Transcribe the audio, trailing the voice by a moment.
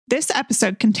This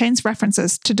episode contains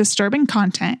references to disturbing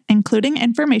content, including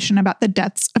information about the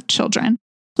deaths of children.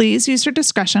 Please use your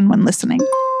discretion when listening.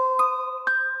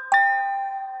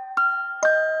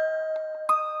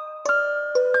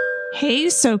 Hey,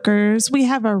 Soakers, we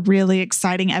have a really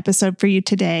exciting episode for you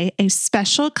today, a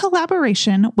special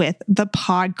collaboration with The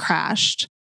Podcrashed.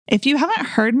 If you haven't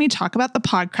heard me talk about The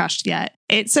Podcrashed yet,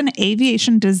 it's an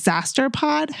aviation disaster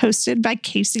pod hosted by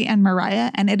Casey and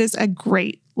Mariah, and it is a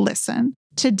great listen.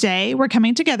 Today, we're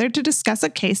coming together to discuss a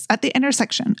case at the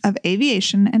intersection of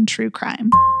aviation and true crime.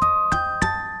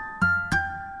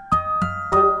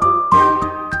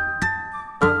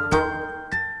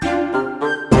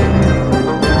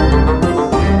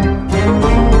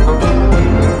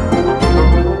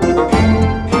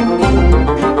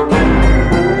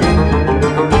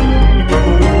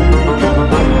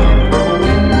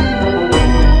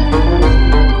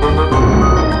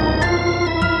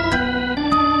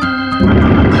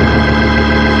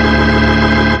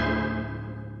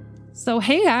 So,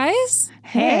 hey guys.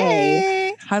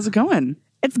 Hey. How's it going?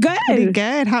 It's good. Pretty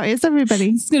good. How is everybody?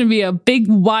 It's going to be a big,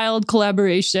 wild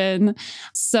collaboration.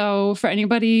 So, for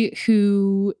anybody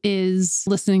who is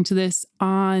listening to this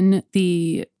on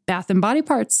the Bath and Body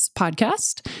Parts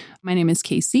podcast, my name is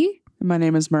Casey. My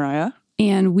name is Mariah.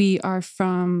 And we are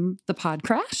from The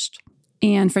Podcrashed.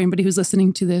 And for anybody who's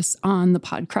listening to this on The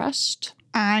Podcrashed,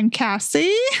 I'm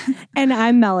Cassie. And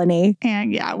I'm Melanie.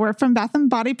 And yeah, we're from Bath and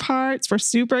Body Parts. We're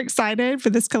super excited for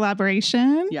this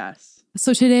collaboration. Yes.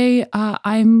 So today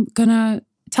I'm going to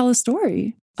tell a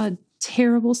story, a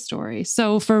terrible story.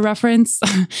 So for reference,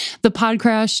 The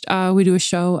Podcrashed, we do a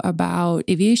show about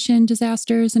aviation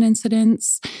disasters and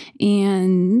incidents,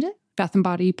 and Bath and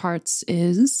Body Parts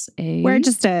is We're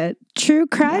just a true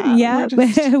crime. Yeah.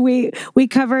 We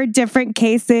cover different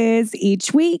cases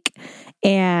each week,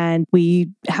 and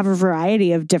we have a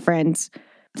variety of different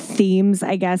themes,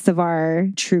 I guess, of our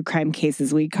true crime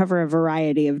cases. We cover a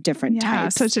variety of different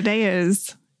types. So today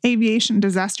is aviation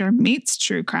disaster meets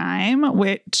true crime,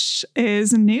 which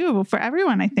is new for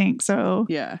everyone, I think. So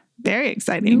yeah, very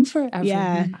exciting. for everyone.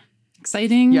 Yeah.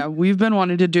 Exciting. Yeah, we've been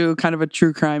wanting to do kind of a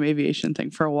true crime aviation thing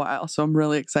for a while. So I'm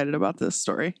really excited about this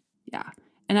story. Yeah.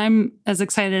 And I'm as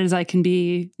excited as I can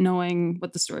be knowing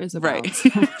what the story is about. Right.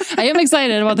 So I am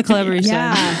excited about the collaboration.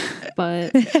 Yeah.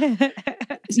 But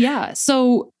yeah,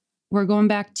 so we're going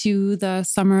back to the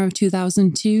summer of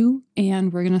 2002,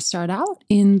 and we're going to start out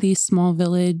in the small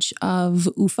village of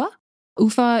Ufa.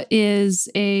 Ufa is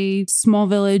a small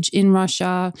village in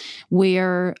Russia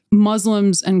where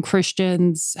Muslims and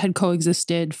Christians had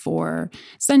coexisted for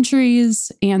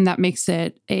centuries, and that makes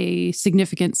it a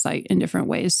significant site in different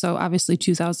ways. So obviously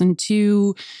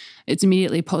 2002, it's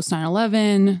immediately post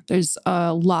 9/11. There's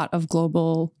a lot of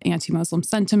global anti-Muslim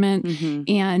sentiment,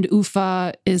 and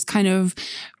Ufa is kind of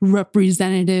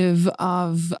representative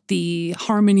of the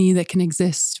harmony that can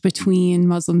exist between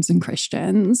Muslims and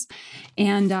Christians.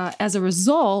 And as a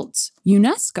result,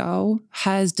 UNESCO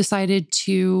has decided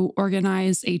to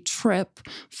organize a trip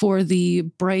for the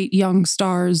bright young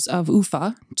stars of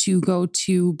Ufa to go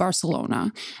to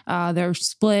Barcelona. They're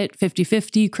split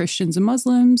 50-50, Christians and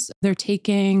Muslims. They're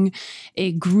taking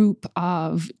a group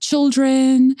of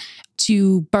children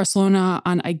to Barcelona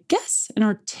on, I guess, an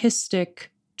artistic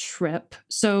trip.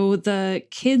 So the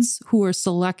kids who were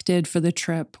selected for the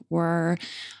trip were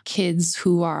kids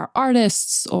who are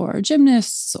artists or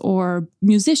gymnasts or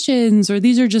musicians, or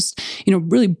these are just,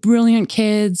 really brilliant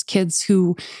kids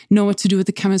who know what to do with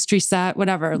the chemistry set,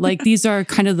 whatever. Like these are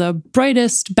kind of the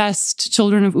brightest, best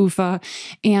children of Ufa.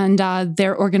 And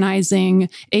they're organizing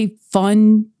a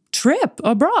fun trip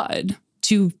abroad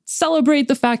to celebrate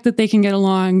the fact that they can get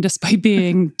along despite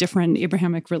being different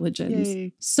Abrahamic religions.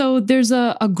 Yay. So there's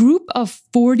a group of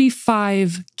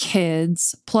 45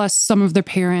 kids, plus some of their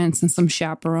parents and some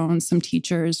chaperones, some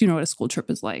teachers. You know what a school trip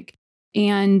is like.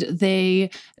 And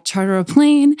they charter a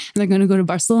plane, and they're going to go to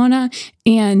Barcelona,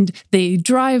 and they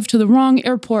drive to the wrong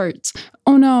airport.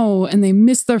 Oh no, and they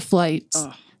miss their flight.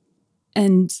 Ugh.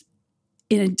 And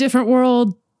in a different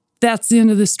world, that's the end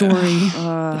of the story.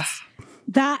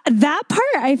 That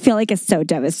part I feel like is so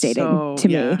devastating to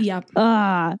me. Yep.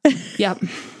 Yep.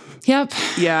 Yep.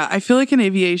 Yeah, I feel like in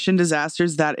aviation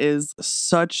disasters, that is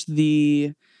such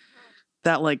that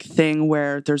like thing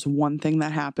where there's one thing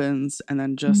that happens and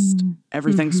then just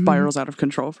everything spirals out of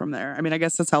control from there. I mean, I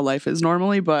guess that's how life is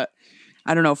normally, but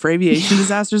I don't know. For aviation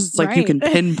disasters, it's like you can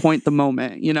pinpoint the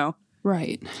moment,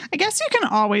 Right. I guess you can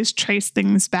always trace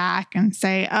things back and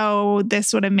say, oh,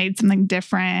 this would have made something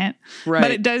different. Right.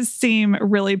 But it does seem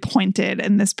really pointed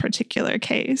in this particular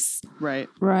case. Right.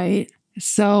 Right.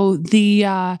 So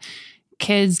the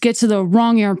kids get to the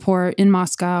wrong airport in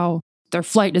Moscow. Their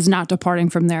flight is not departing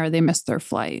from there. They missed their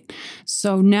flight.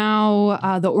 So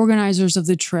now the organizers of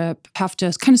the trip have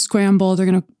to kind of scramble. They're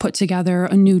going to put together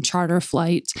a new charter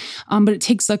flight, but it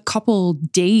takes a couple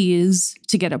days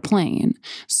to get a plane.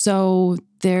 So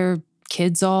their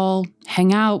kids all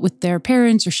hang out with their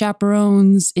parents or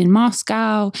chaperones in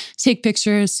Moscow, take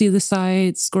pictures, see the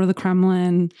sights, go to the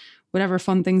Kremlin, whatever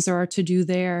fun things there are to do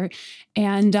there.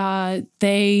 And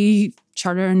they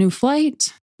charter a new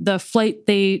flight. The flight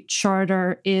they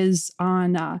charter is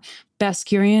on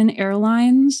Bashkirian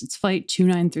Airlines. It's flight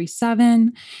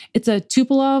 2937. It's a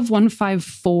Tupolev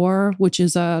 154, which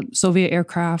is a Soviet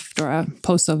aircraft or a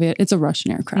post-Soviet. It's a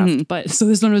Russian aircraft. But so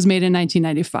this one was made in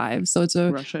 1995. So it's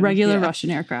a regular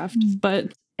Russian aircraft.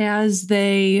 But as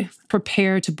they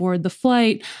prepare to board the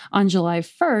flight on July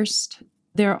 1st,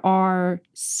 there are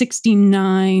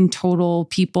 69 total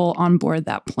people on board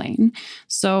that plane.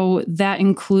 So that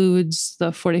includes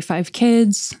the 45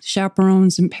 kids,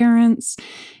 chaperones, and parents,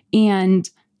 and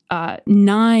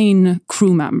 9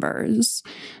 crew members.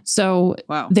 So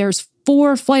there's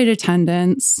 4 flight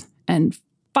attendants and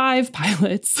 5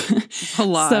 pilots. A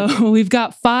lot. So we've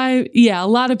got 5, a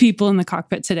lot of people in the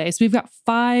cockpit today. So we've got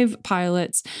 5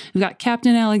 pilots. We've got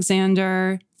Captain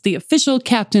Alexander, the official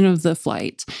captain of the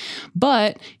flight.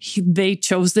 But they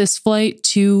chose this flight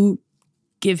to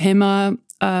give him a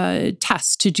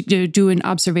test to do an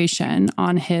observation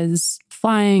on his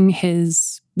flying,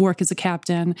 his work as a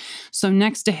captain. So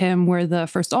next to him, where the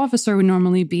first officer would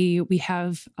normally be, we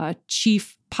have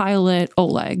Chief Pilot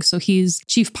Oleg. So he's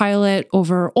chief pilot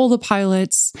over all the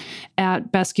pilots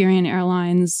at Bashkirian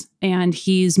Airlines, and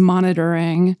he's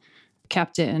monitoring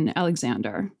Captain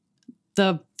Alexander.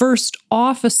 The first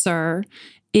officer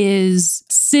is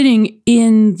sitting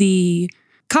in the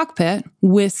cockpit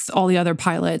with all the other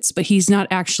pilots, but he's not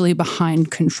actually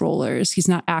behind controllers. He's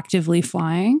not actively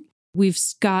flying. We've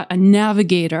got a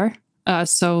navigator.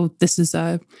 So this is,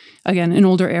 again, an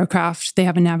older aircraft. They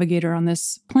have a navigator on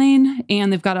this plane,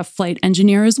 and they've got a flight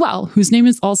engineer as well, whose name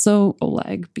is also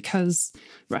Oleg because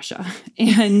Russia.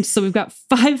 And so we've got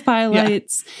 5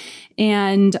 pilots,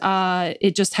 and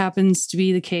it just happens to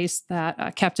be the case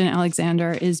that Captain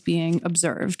Alexander is being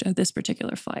observed at this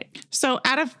particular flight. So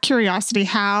out of curiosity,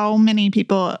 how many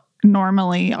people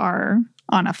normally are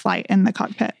on a flight in the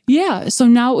cockpit? Yeah. So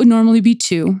now it would normally be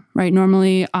 2, right?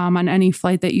 Normally on any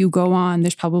flight that you go on,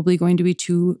 there's probably going to be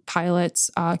 2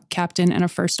 pilots, a captain and a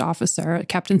first officer. A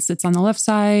captain sits on the left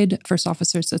side, first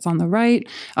officer sits on the right,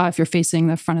 if you're facing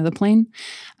the front of the plane.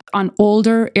 On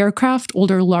older aircraft,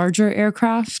 larger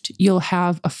aircraft, you'll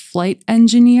have a flight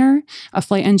engineer. A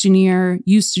flight engineer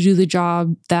used to do the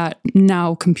job that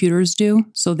now computers do.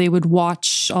 So they would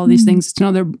watch all these things. It's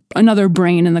another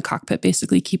brain in the cockpit,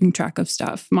 basically keeping track of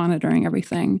stuff, monitoring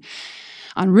everything.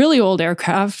 On really old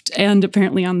aircraft, and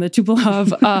apparently on the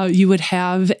Tupolev, you would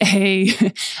have a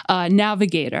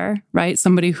navigator, right?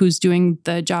 Somebody who's doing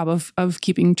the job of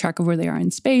keeping track of where they are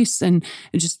in space and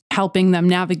just helping them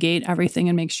navigate everything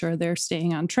and make sure they're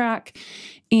staying on track.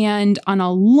 And on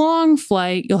a long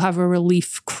flight, you'll have a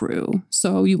relief crew.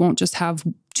 So you won't just have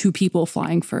 2 people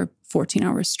flying for 14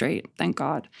 hours straight, thank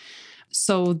God.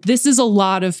 So this is a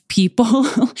lot of people.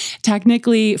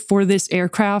 Technically, for this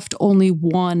aircraft, only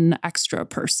 1 extra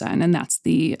person, and that's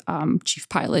the chief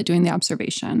pilot doing the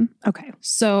observation. Okay.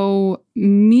 So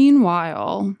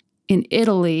meanwhile, in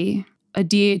Italy, a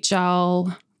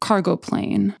DHL cargo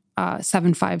plane,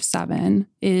 757,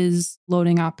 is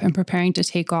loading up and preparing to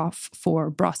take off for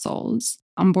Brussels.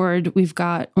 On board, we've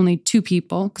got only 2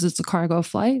 people because it's a cargo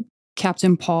flight,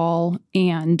 Captain Paul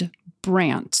and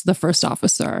Brandt, the first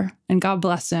officer, and God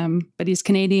bless him, but he's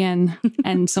Canadian,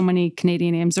 and so many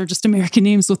Canadian names are just American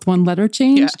names with 1 letter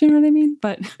changed. Do you know what I mean?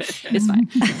 But it's fine.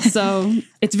 So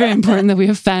it's very important that we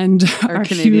offend our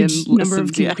Canadian huge number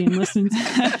of Canadian listeners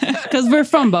because we're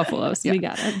from Buffalo, so we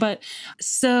got it. But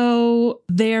so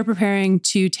they're preparing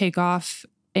to take off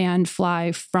and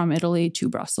fly from Italy to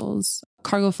Brussels.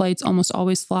 Cargo flights almost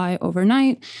always fly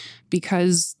overnight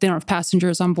because they don't have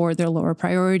passengers on board. They're lower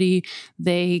priority.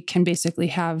 They can basically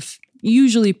have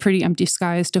usually pretty empty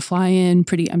skies to fly in,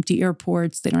 pretty empty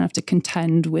airports. They don't have to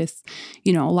contend with,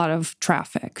 a lot of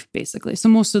traffic, basically. So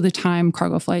most of the time,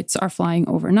 cargo flights are flying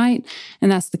overnight,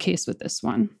 and that's the case with this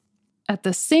one. At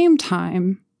the same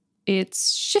time,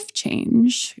 it's shift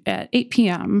change at 8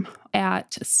 p.m.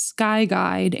 at Sky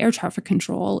Guide Air Traffic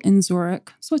Control in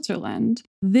Zurich, Switzerland.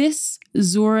 This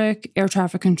Zurich Air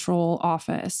Traffic Control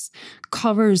office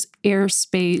covers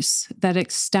airspace that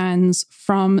extends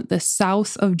from the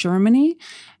south of Germany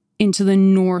into the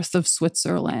north of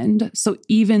Switzerland. So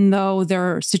even though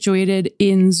they're situated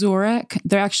in Zurich,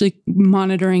 they're actually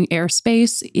monitoring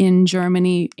airspace in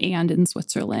Germany and in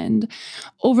Switzerland.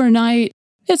 Overnight,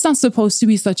 it's not supposed to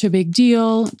be such a big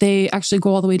deal. They actually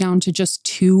go all the way down to just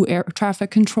 2 air traffic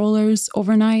controllers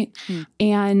overnight.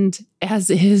 And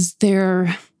as is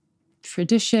their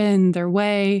tradition, their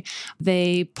way,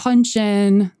 they punch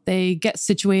in, they get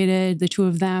situated, the 2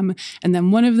 of them, and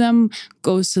then one of them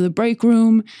goes to the break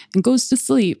room and goes to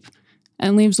sleep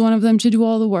and leaves one of them to do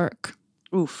all the work.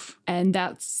 Oof. And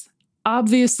that's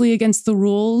obviously against the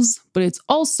rules, but it's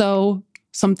also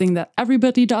something that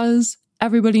everybody does.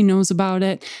 Everybody knows about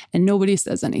it and nobody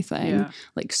says anything. Yeah.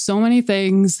 Like so many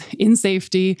things in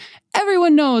safety,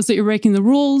 everyone knows that you're breaking the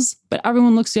rules, but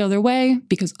everyone looks the other way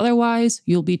because otherwise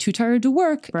you'll be too tired to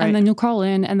work and then you'll call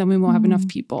in and then we won't have enough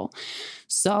people.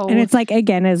 So, and it's like,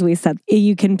 again, as we said,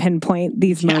 you can pinpoint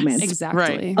these moments.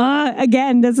 Exactly.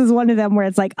 Again, this is one of them where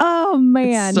it's like, oh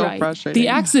man. It's so frustrating. The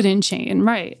accident chain,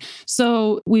 right.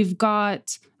 So we've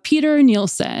got Peter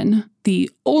Nielsen, the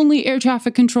only air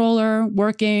traffic controller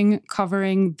working,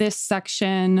 covering this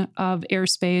section of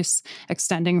airspace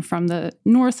extending from the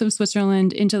north of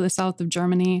Switzerland into the south of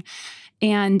Germany.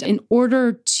 And in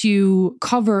order to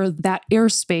cover that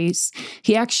airspace,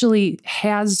 he actually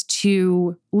has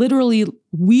to literally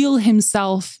wheel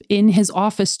himself in his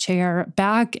office chair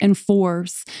back and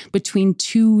forth between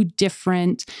 2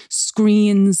 different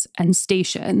screens and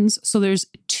stations. So there's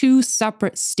 2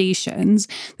 separate stations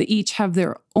that each have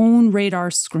their own radar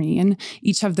screen,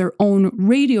 each have their own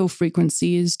radio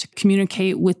frequencies to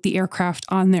communicate with the aircraft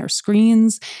on their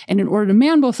screens. And in order to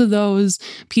man both of those,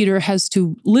 Peter has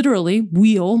to literally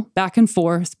wheel back and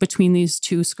forth between these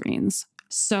 2 screens.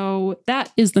 So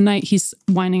that is the night he's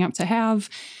winding up to have.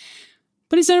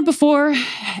 But he's done it before,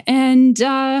 and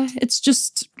it's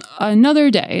just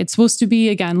another day. It's supposed to be,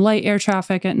 again, light air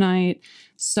traffic at night.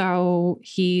 So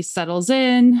he settles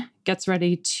in, gets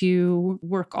ready to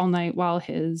work all night while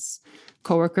his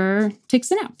coworker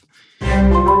takes a nap.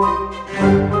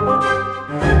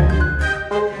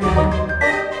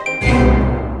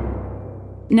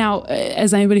 Now,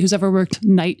 as anybody who's ever worked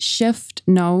night shift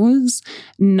knows,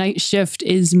 night shift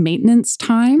is maintenance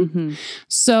time. Mm-hmm.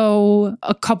 So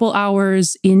a couple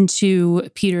hours into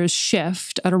Peter's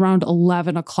shift at around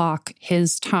 11 o'clock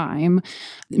his time,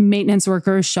 maintenance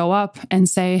workers show up and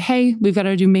say, hey, we've got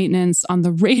to do maintenance on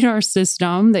the radar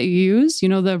system that you use. You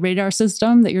know, the radar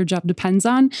system that your job depends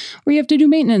on, where you have to do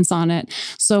maintenance on it.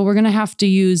 So we're going to have to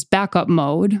use backup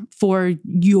mode for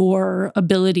your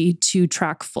ability to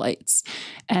track flights.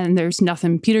 And there's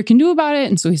nothing Peter can do about it.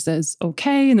 And so he says,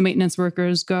 okay. And the maintenance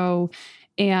workers go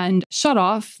and shut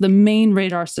off the main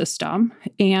radar system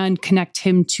and connect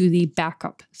him to the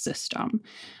backup system.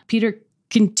 Peter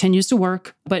continues to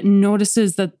work, but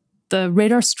notices that the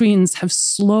radar screens have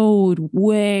slowed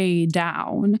way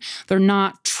down. They're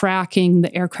not tracking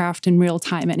the aircraft in real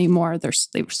time anymore. They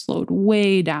were slowed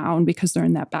way down because they're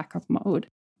in that backup mode.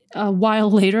 A while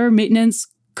later, maintenance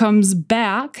comes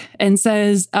back and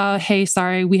says, hey,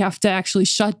 sorry, we have to actually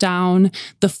shut down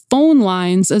the phone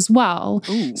lines as well.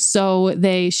 Ooh. So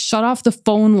they shut off the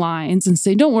phone lines and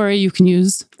say, don't worry, you can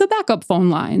use the backup phone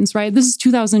lines, right? This is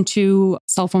 2002.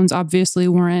 Cell phones obviously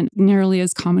weren't nearly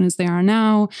as common as they are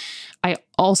now. I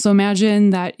also imagine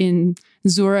that in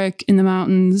Zurich, in the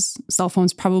mountains, cell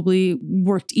phones probably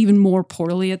worked even more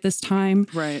poorly at this time.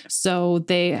 Right. So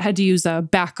they had to use a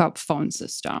backup phone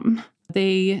system.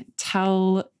 They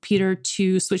tell Peter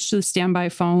to switch to the standby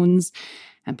phones.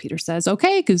 And Peter says,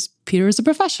 okay, because Peter is a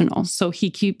professional. So he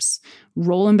keeps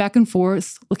rolling back and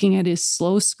forth, looking at his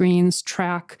slow screens,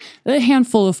 track a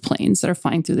handful of planes that are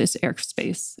flying through this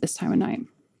airspace this time of night.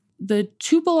 The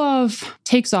Tupolev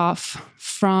takes off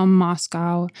from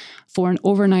Moscow for an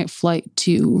overnight flight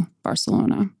to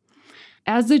Barcelona.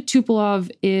 As the Tupolev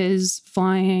is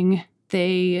flying,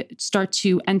 they start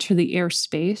to enter the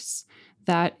airspace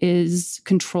that is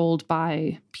controlled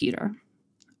by Peter.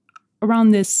 Around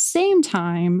this same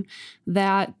time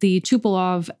that the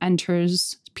Tupolev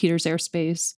enters Peter's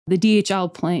airspace, the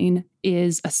DHL plane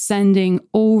is ascending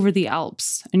over the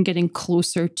Alps and getting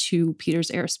closer to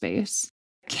Peter's airspace.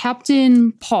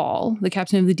 Captain Paul, the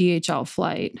captain of the DHL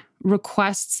flight,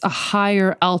 requests a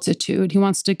higher altitude. He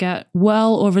wants to get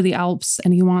well over the Alps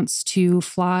and he wants to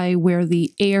fly where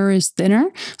the air is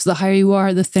thinner. So the higher you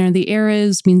are, the thinner the air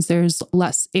is, means there's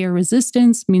less air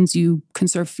resistance, means you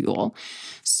conserve fuel.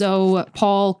 So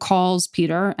Paul calls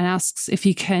Peter and asks if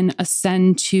he can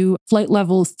ascend to flight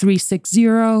level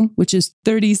 360, which is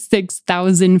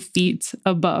 36,000 feet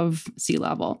above sea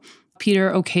level.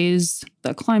 Peter okays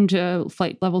the climb to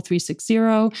flight level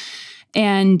 360,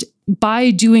 And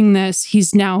by doing this,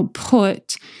 he's now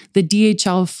put the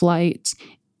DHL flight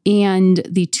and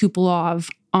the Tupolev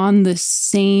on the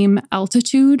same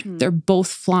altitude. They're both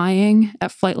flying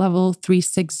at flight level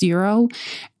 360,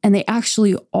 and they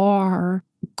actually are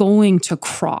going to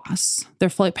cross. Their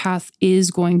flight path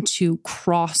is going to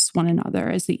cross one another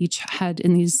as they each head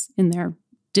in their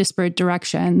disparate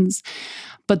directions,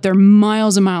 but they're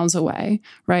miles and miles away,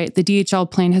 right? The DHL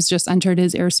plane has just entered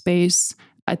his airspace.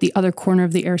 At the other corner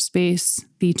of the airspace,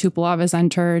 the Tupolev has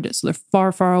entered. So they're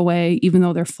far, far away, even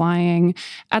though they're flying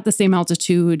at the same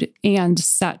altitude and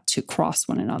set to cross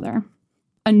one another.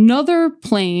 Another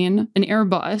plane, an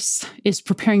Airbus, is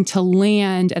preparing to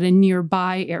land at a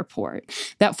nearby airport.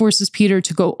 That forces Peter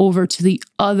to go over to the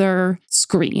other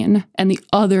screen and the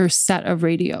other set of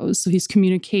radios. So he's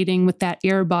communicating with that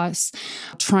Airbus,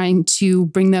 trying to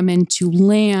bring them in to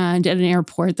land at an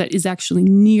airport that is actually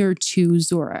near to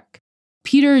Zurich.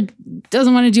 Peter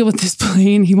doesn't want to deal with this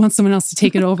plane. He wants someone else to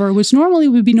take it over, which normally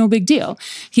would be no big deal.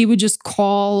 He would just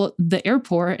call the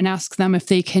airport and ask them if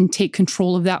they can take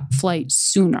control of that flight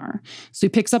sooner. So he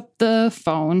picks up the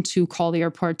phone to call the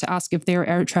airport to ask if their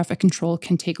air traffic control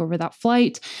can take over that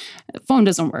flight. The phone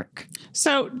doesn't work.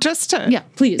 So just to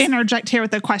interject here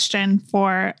with a question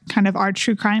for kind of our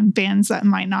true crime fans that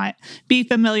might not be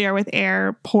familiar with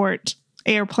airplane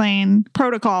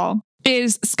protocol.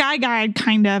 Is Skyguide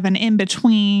kind of an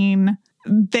in-between?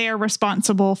 They're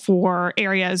responsible for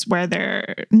areas where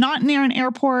they're not near an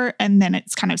airport, and then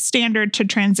it's kind of standard to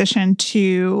transition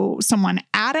to someone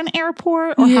at an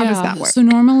airport? Or how does that work? So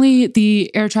normally there's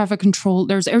air traffic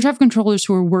controllers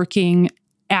who are working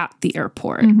at the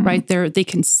airport, right? They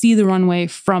can see the runway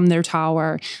from their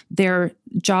tower. Their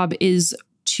job is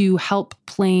to help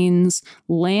planes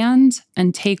land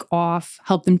and take off,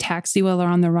 help them taxi while they're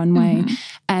on the runway,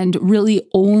 and really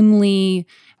only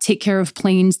take care of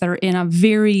planes that are in a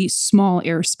very small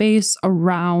airspace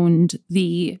around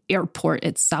the airport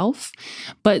itself.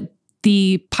 But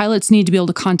the pilots need to be able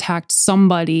to contact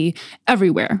somebody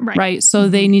everywhere, right? So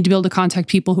they need to be able to contact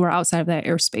people who are outside of that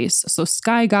airspace. So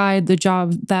Skyguide, the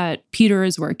job that Peter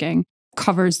is working,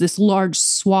 covers this large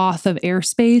swath of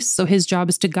airspace. So his job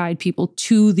is to guide people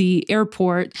to the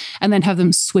airport and then have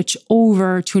them switch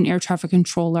over to an air traffic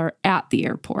controller at the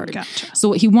airport. Gotcha. So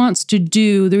what he wants to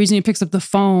do, the reason he picks up the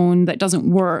phone that doesn't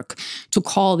work to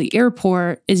call the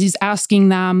airport, is he's asking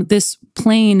them, this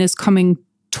plane is coming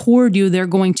toward you, they're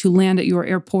going to land at your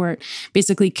airport.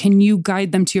 Basically, can you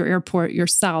guide them to your airport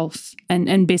yourself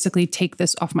and basically take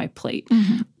this off my plate?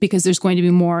 Because there's going to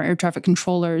be more air traffic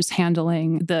controllers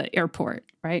handling the airport,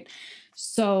 right?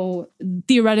 So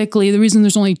theoretically, the reason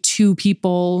there's only 2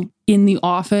 people in the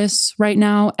office right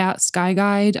now at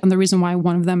Skyguide, and the reason why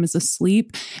one of them is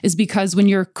asleep, is because when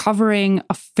you're covering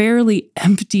a fairly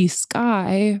empty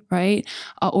sky, right,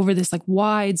 over this like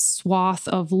wide swath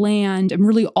of land, and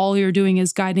really all you're doing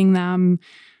is guiding them,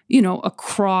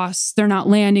 across. They're not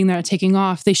landing, they're not taking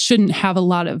off. They shouldn't have a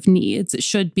lot of needs. It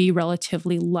should be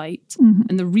relatively light.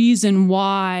 And the reason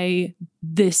why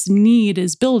this need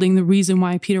is building, the reason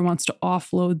why Peter wants to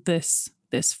offload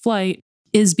this flight,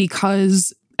 is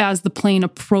because as the plane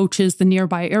approaches the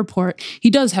nearby airport, he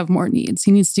does have more needs.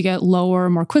 He needs to get lower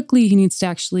more quickly. He needs to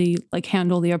actually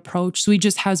handle the approach. So he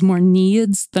just has more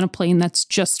needs than a plane that's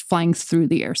just flying through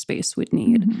the airspace would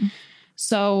need.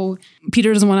 So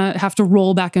Peter doesn't want to have to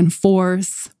roll back and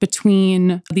forth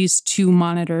between these 2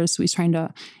 monitors. So he's trying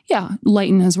to,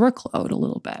 lighten his workload a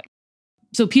little bit.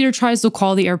 So Peter tries to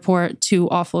call the airport to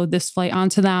offload this flight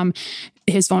onto them.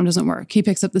 His phone doesn't work. He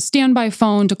picks up the standby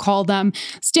phone to call them.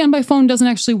 Standby phone doesn't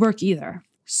actually work either.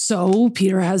 So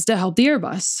Peter has to help the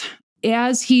Airbus.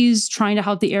 As he's trying to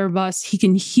help the Airbus, he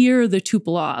can hear the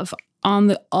Tupolev on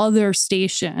the other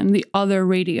station, the other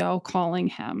radio calling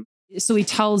him. So he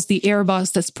tells the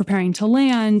Airbus that's preparing to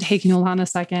land, hey, can you hold on a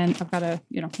second? I've got to,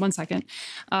 1 second.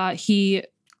 He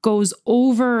goes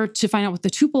over to find out what the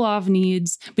Tupolev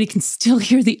needs, but he can still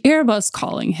hear the Airbus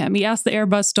calling him. He asks the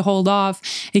Airbus to hold off.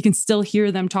 He can still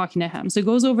hear them talking to him. So he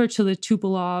goes over to the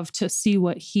Tupolev to see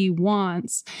what he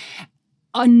wants.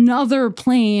 Another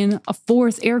plane, a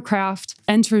 4th aircraft,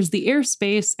 enters the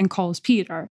airspace and calls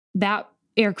Peter. That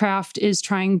aircraft is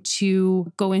trying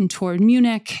to go in toward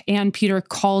Munich, and Peter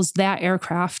calls that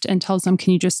aircraft and tells them,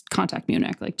 can you just contact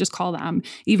Munich? Just call them,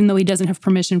 even though he doesn't have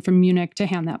permission from Munich to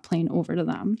hand that plane over to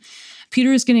them.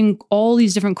 Peter is getting all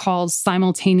these different calls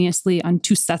simultaneously on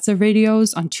 2 sets of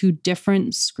radios on 2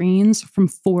 different screens from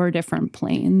 4 different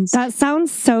planes. That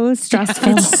sounds so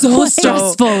stressful. It's so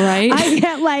stressful, right?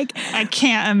 I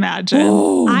can't imagine.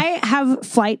 I have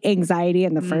flight anxiety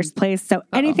in the first place. So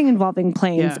anything involving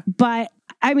planes, but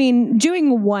I mean,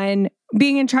 doing one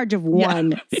being in charge of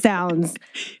one sounds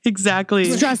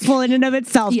exactly stressful in and of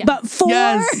itself. Yeah. But four,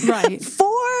 Right. four.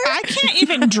 I can't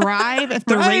even drive if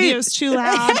the radio's too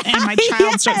loud and my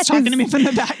child starts talking to me from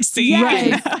the back seat.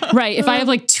 Yes. Right. If I have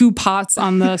like 2 pots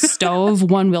on the stove,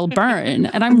 one will burn,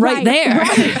 and I'm right there.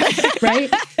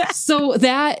 Right. So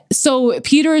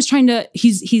Peter is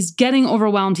he's getting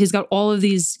overwhelmed. He's got all of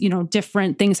these,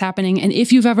 different things happening. And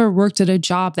if you've ever worked at a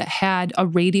job that had a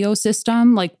radio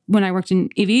system, like when I worked in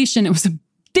aviation, it was a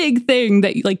big thing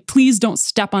that please don't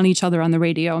step on each other on the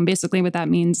radio. And basically what that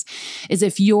means is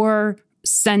if you're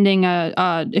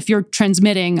if you're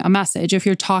transmitting a message, if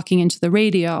you're talking into the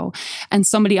radio and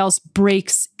somebody else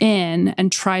breaks in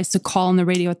and tries to call on the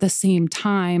radio at the same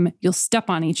time, you'll step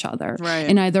on each other. Right.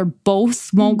 And either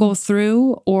both won't go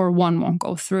through or one won't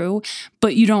go through,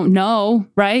 but you don't know,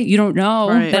 right? You don't know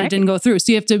that it didn't go through.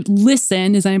 So you have to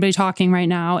listen. Is anybody talking right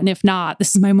now? And if not,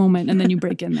 this is my moment. And then you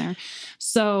break in there.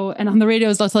 So, and on the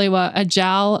radios, I'll tell you what, a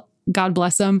JAL, God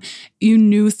bless them, you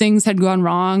knew things had gone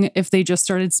wrong if they just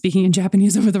started speaking in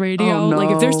Japanese over the radio. Oh, no.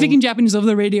 Like if they're speaking Japanese over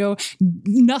the radio,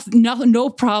 no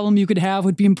problem you could have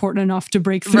would be important enough to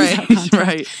break through that contact.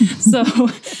 Right. So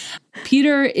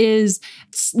Peter is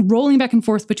rolling back and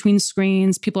forth between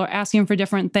screens. People are asking him for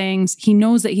different things. He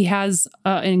knows that he has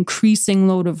an increasing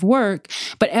load of work,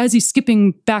 but as he's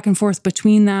skipping back and forth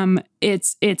between them,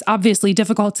 it's obviously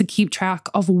difficult to keep track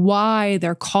of why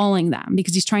they're calling them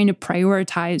because he's trying to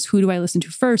prioritize who do I listen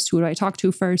to first, who do I talk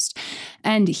to first,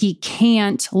 and he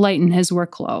can't lighten his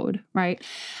workload, right?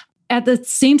 At the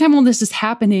same time all this is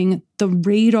happening, the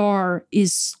radar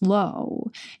is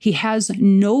slow. He has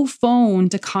no phone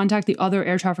to contact the other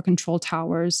air traffic control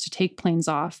towers to take planes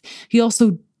off. He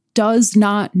also does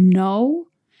not know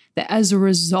that as a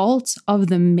result of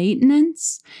the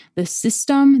maintenance, the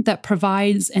system that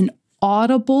provides an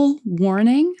audible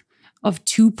warning of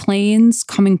 2 planes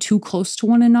coming too close to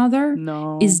one another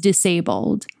is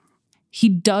disabled. He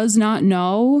does not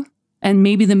know, and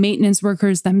maybe the maintenance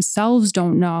workers themselves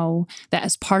don't know, that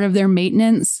as part of their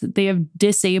maintenance, they have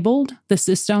disabled the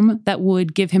system that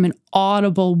would give him an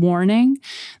audible warning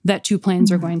that 2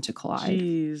 planes are going to collide.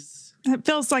 Jeez. That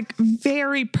feels like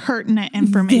very pertinent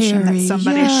information that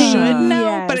somebody should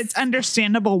know, but it's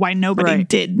understandable why nobody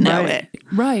did know it.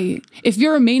 Right. If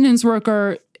you're a maintenance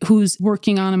worker who's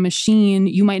working on a machine,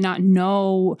 you might not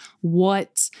know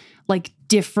what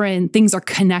different things are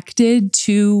connected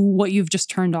to what you've just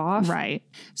turned off. Right.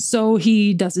 So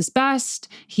he does his best.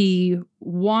 He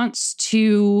wants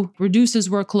to reduce his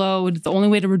workload. The only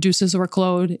way to reduce his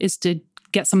workload is to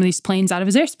get some of these planes out of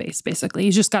his airspace, basically.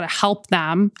 He's just got to help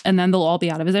them, and then they'll all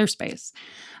be out of his airspace.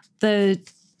 The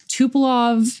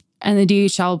Tupolev and the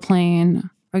DHL plane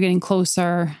are getting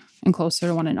closer and closer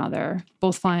to one another,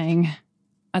 both flying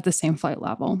at the same flight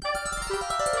level.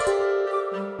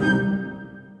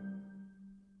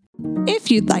 If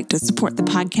you'd like to support the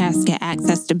podcast, get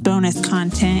access to bonus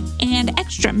content and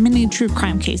extra mini true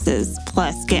crime cases,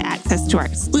 plus get access to our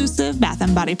exclusive Bath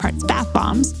 & Body Parts bath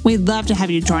bombs, we'd love to have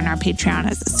you join our Patreon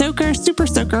as a soaker, super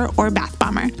soaker, or bath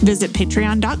bomber. Visit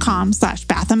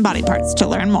patreon.com/Bath & Body Parts to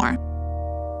learn more.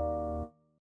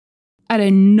 At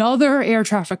another air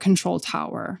traffic control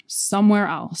tower somewhere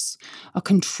else, a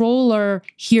controller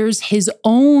hears his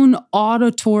own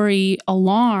auditory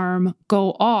alarm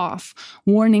go off,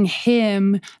 warning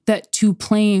him that 2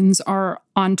 planes are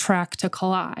on track to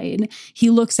collide. He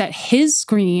looks at his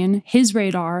screen, his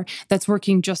radar, that's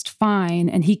working just fine,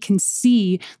 and he can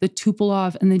see the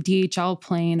Tupolev and the DHL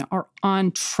plane are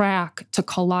on track to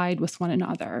collide with one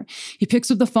another. He picks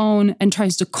up the phone and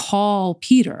tries to call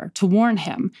Peter to warn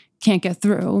him. Can't get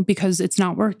through because it's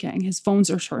not working. His phones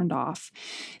are turned off.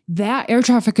 That air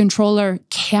traffic controller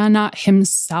cannot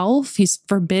himself, he's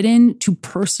forbidden to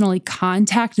personally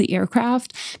contact the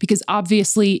aircraft because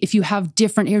obviously if you have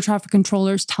different air traffic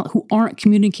controllers who aren't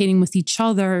communicating with each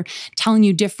other, telling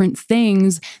you different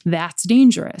things, that's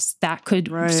dangerous. That could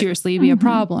seriously be a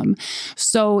problem.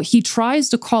 So he tries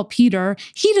to call Peter.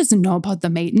 He doesn't know about the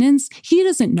maintenance. He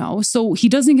doesn't know. So he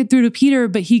doesn't get through to Peter,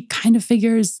 but he kind of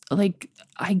figures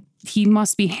he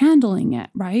must be handling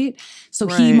it, right? So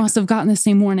he must have gotten the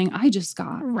same warning I just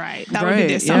got. Right. That would be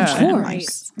the assumption. Of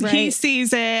course. Right. He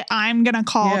sees it. I'm going to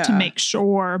call to make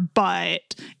sure, but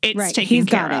it's taken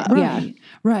care of.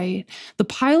 Right. The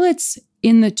pilots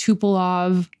in the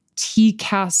Tupolev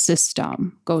TCAS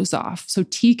system goes off. So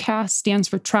TCAS stands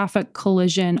for Traffic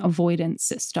Collision Avoidance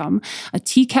System. A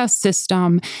TCAS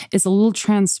system is a little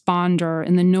transponder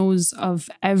in the nose of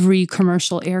every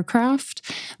commercial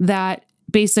aircraft that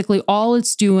basically all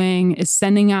it's doing is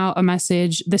sending out a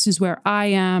message, this is where I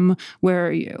am, where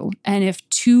are you? And if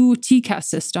 2 TCAS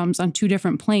systems on 2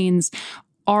 different planes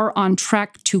are on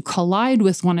track to collide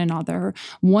with one another,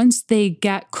 once they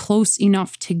get close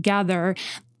enough together,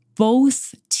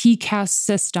 both TCAS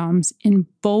systems in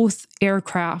both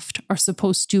aircraft are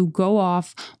supposed to go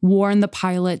off, warn the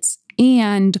pilots,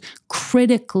 and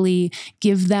critically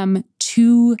give them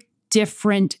 2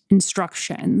 different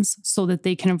instructions so that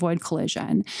they can avoid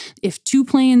collision. If 2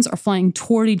 planes are flying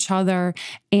toward each other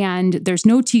and there's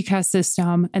no TCAS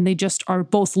system and they just are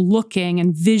both looking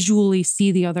and visually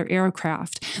see the other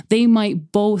aircraft, they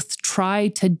might both try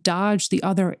to dodge the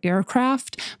other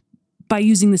aircraft by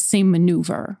using the same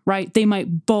maneuver, right? They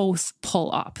might both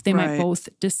pull up, they might both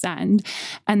descend,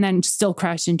 and then still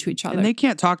crash into each other. And they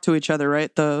can't talk to each other,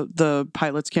 right? The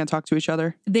pilots can't talk to each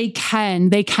other? They can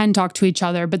talk to each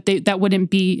other, but that wouldn't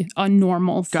be a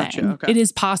normal thing. Gotcha, okay. It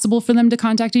is possible for them to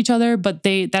contact each other, but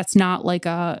that's not like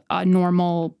a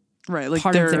normal like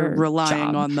part they're of their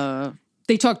relying job. on the...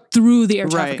 They talk through the air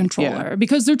traffic controller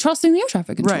because they're trusting the air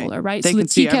traffic controller, right? They so the can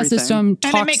see TCAS system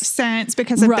talks... And it makes sense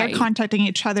because if they're contacting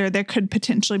each other, there could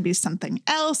potentially be something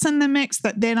else in the mix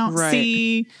that they don't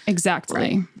see.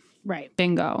 Exactly. Right.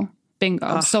 Bingo.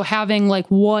 So having like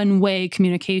one-way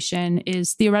communication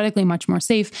is theoretically much more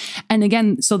safe. And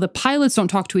again, so the pilots don't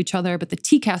talk to each other, but the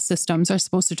TCAS systems are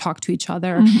supposed to talk to each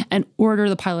other and order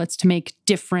the pilots to make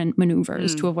different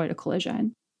maneuvers to avoid a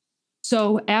collision.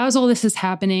 So as all this is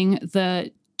happening,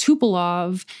 the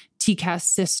Tupolev TCAS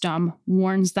system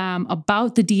warns them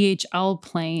about the DHL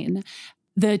plane.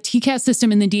 The TCAS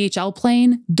system in the DHL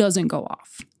plane doesn't go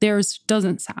off. Theirs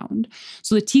doesn't sound.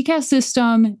 So the TCAS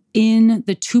system in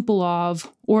the Tupolev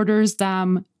orders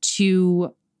them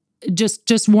to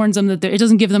just warns them that it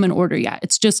doesn't give them an order yet.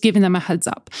 It's just giving them a heads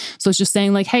up. So it's just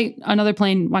saying like, hey, another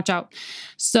plane, watch out.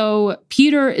 So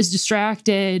Peter is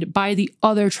distracted by the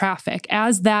other traffic.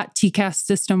 As that TCAS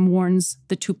system warns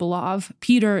the Tupolev,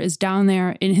 Peter is down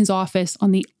there in his office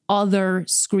on the other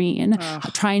screen,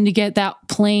 trying to get that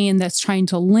plane that's trying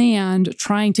to land,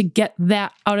 trying to get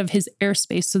that out of his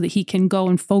airspace so that he can go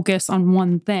and focus on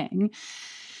one thing.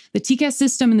 The TCAS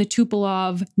system in the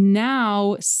Tupolev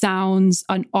now sounds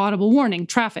an audible warning,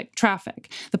 traffic.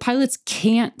 The pilots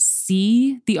can't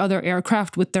see the other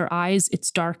aircraft with their eyes.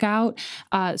 It's dark out.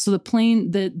 So the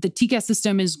TCAS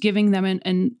system is giving them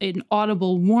an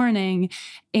audible warning,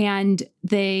 and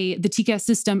the TCAS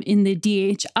system in the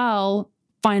DHL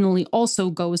finally also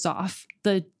goes off.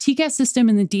 The TCAS system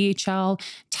in the DHL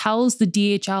tells the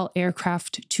DHL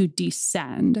aircraft to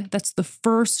descend. That's the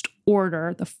first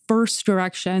order, the first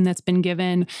direction that's been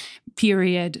given,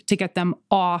 period, to get them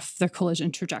off their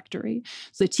collision trajectory.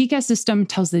 So the TCAS system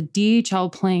tells the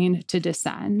DHL plane to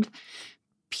descend.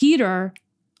 Peter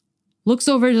looks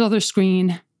over his other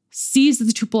screen, sees that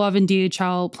the Tupolev and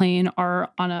DHL plane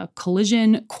are on a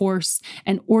collision course,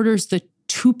 and orders the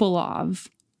Tupolev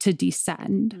to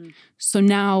descend. So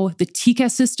now the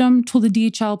TCAS system told the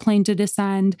DHL plane to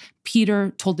descend.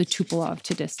 Peter told the Tupolev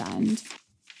to descend.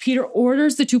 Peter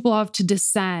orders the Tupolev to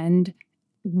descend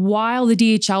while the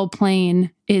DHL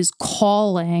plane is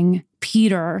calling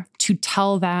Peter to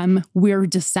tell them we're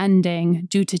descending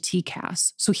due to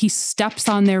TCAS. So he steps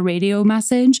on their radio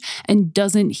message and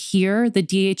doesn't hear the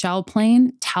DHL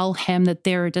plane tell him that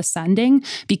they're descending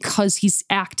because he's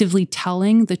actively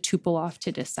telling the Tupolev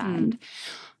to descend.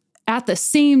 At the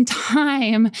same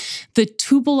time, the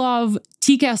Tupolev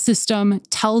TCAS system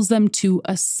tells them to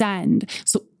ascend.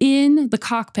 So in the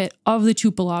cockpit of the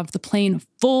Tupolev, the plane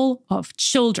full of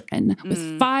children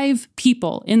with 5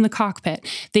 people in the cockpit,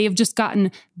 they have just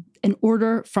gotten an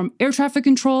order from air traffic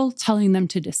control telling them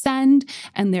to descend,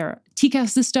 and their TCAS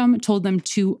system told them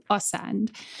to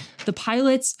ascend. The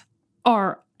pilots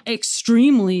are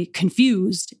extremely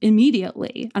confused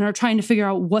immediately and are trying to figure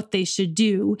out what they should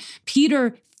do.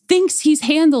 Peter thinks he's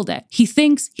handled it. He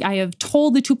thinks, I have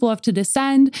told the Tupolev to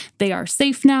descend. They are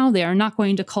safe now. They are not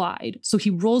going to collide. So he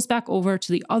rolls back over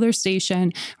to the other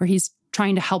station where he's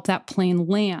trying to help that plane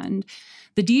land.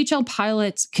 The DHL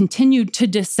pilots continued to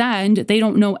descend. They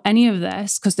don't know any of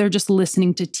this because they're just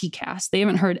listening to TCAS. They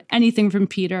haven't heard anything from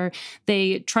Peter.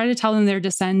 They try to tell them they're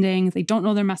descending. They don't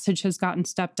know their message has gotten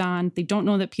stepped on. They don't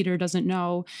know that Peter doesn't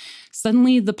know.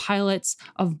 Suddenly, the pilots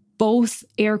of both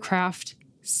aircraft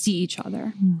see each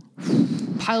other.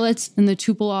 Pilots in the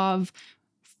Tupolev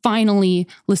finally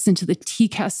listen to the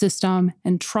TCAS system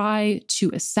and try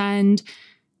to ascend.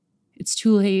 It's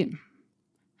too late.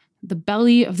 The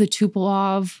belly of the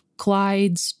Tupolev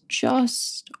glides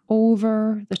just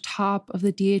over the top of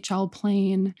the DHL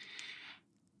plane,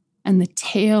 and the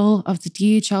tail of the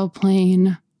DHL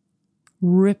plane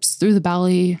rips through the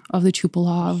belly of the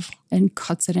Tupolev and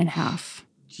cuts it in half.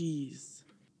 Jeez.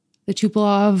 The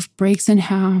Tupolev breaks in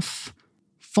half,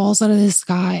 falls out of the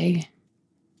sky,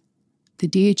 The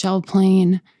DHL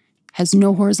plane has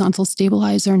no horizontal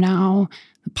stabilizer now.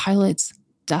 The pilots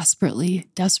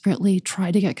desperately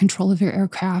try to get control of your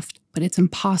aircraft, but it's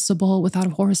impossible without a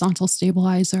horizontal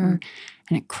stabilizer.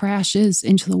 And it crashes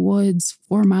into the woods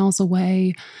 4 miles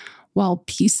away while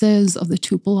pieces of the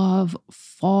Tupolev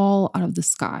fall out of the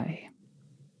sky.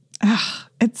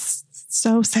 It's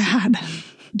so sad.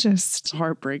 Just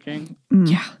heartbreaking.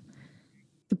 Yeah.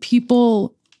 The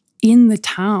people in the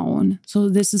town, so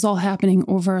this is all happening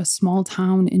over a small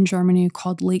town in Germany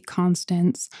called Lake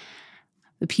Constance.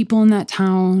 The people in that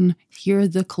town hear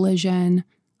the collision,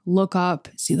 look up,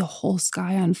 see the whole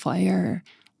sky on fire,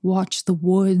 watch the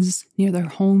woods near their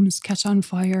homes catch on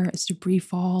fire as debris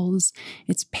falls.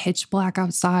 It's pitch black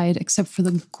outside except for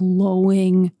the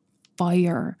glowing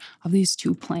fire of these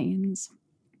 2 planes.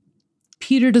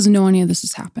 Peter doesn't know any of this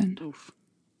has happened. Oof.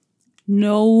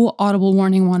 No audible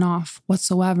warning went off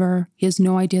whatsoever. He has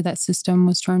no idea that system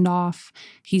was turned off.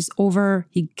 He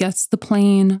gets the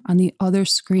plane on the other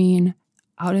screen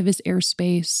out of his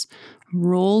airspace,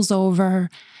 rolls over,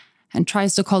 and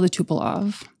tries to call the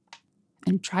Tupolev.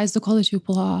 And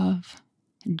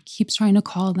keeps trying to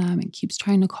call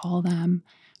them.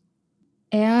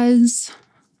 As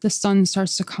the sun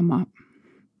starts to come up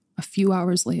a few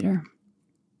hours later,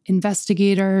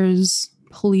 investigators,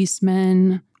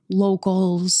 policemen,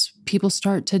 locals, people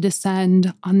start to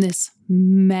descend on this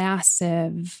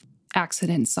massive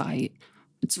accident site.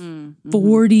 It's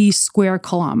 40 square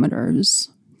kilometers.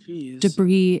 Jeez.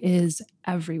 Debris is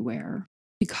everywhere.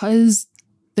 Because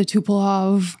the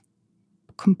Tupolev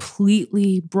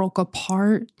completely broke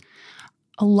apart,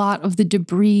 a lot of the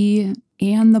debris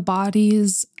and the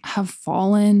bodies have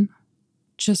fallen,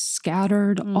 just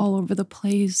scattered all over the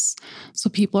place. So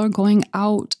people are going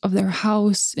out of their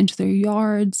house into their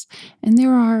yards, and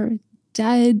there are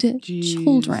dead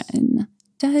children,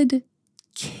 dead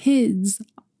kids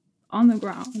on the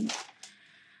ground.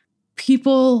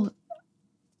 People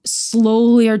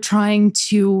slowly are trying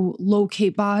to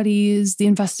locate bodies. The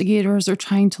investigators are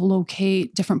trying to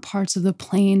locate different parts of the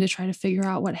plane to try to figure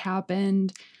out what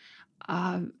happened.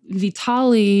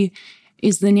 Vitali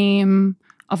is the name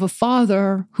of a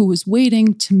father who was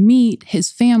waiting to meet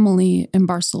his family in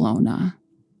Barcelona.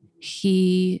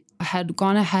 He had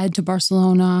gone ahead to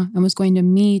Barcelona and was going to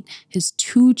meet his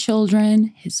 2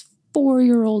 children, his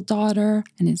 4-year-old daughter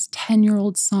and his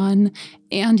 10-year-old son,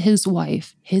 and his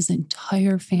wife. His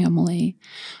entire family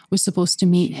was supposed to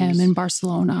meet him in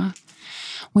Barcelona.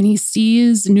 When he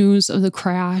sees news of the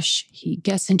crash, he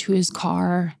gets into his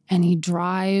car and he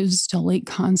drives to Lake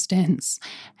Constance,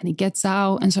 and he gets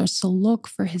out and starts to look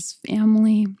for his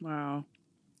family. Wow.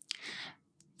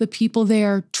 The people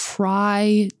there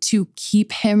try to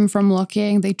keep him from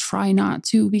looking. They try not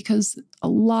to, because a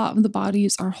lot of the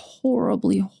bodies are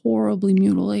horribly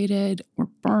mutilated or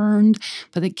burned,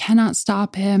 but they cannot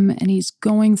stop him. And he's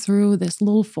going through this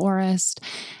little forest,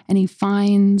 and he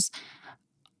finds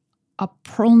a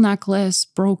pearl necklace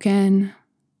broken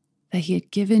that he had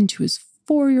given to his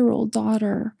 4-year-old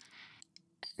daughter.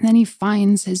 And then he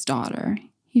finds his daughter.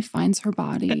 He finds her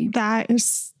body. That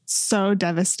is so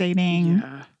devastating.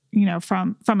 Yeah. You know,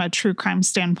 from a true crime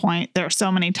standpoint, there are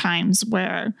so many times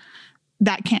where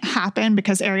that can't happen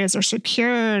because areas are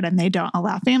secured and they don't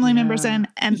allow family members in.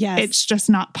 And it's just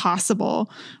not possible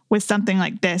with something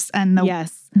like this and the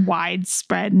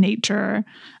widespread nature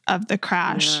of the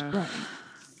crash. Yeah.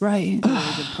 Right. That's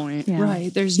a really good point. Yeah.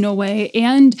 Right. There's no way.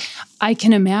 And I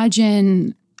can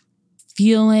imagine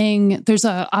feeling there's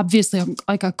obviously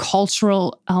like a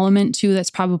cultural element too that's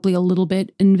probably a little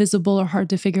bit invisible or hard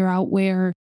to figure out,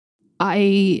 where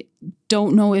I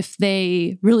don't know if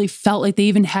they really felt like they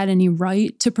even had any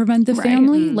right to prevent the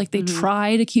family. Like they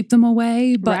try to keep them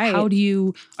away, but are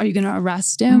you going to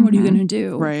arrest him? What are you going to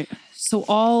do? Right. So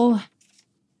all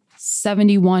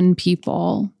 71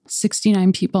 people,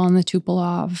 69 people on the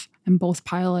Tupolev and both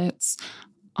pilots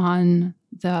on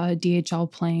the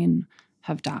DHL plane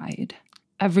have died.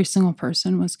 Every single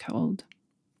person was killed.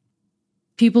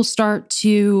 People start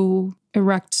to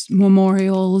erect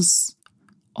memorials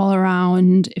all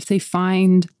around. If they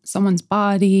find someone's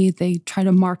body, they try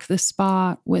to mark the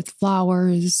spot with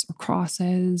flowers or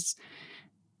crosses.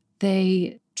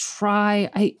 They try,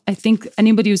 I think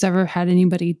anybody who's ever had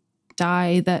anybody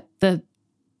die,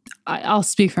 I'll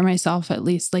speak for myself at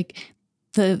least, like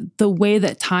the way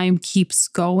that time keeps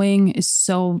going is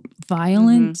so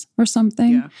violent or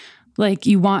something. Yeah. Like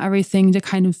you want everything to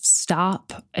kind of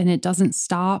stop, and it doesn't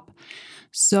stop.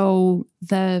 So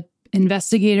the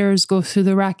investigators go through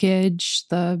the wreckage,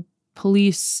 the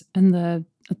police and the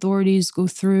authorities go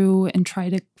through and try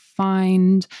to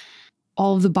find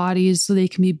all of the bodies so they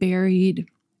can be buried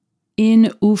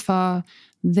in Ufa,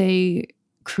 they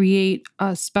create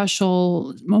a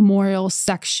special memorial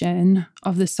section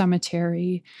of the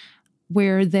cemetery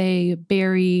where they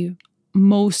bury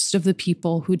most of the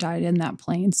people who died in that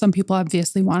plane. Some people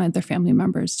obviously wanted their family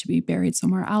members to be buried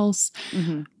somewhere else.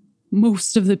 Mm-hmm.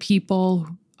 Most of the people,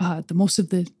 most of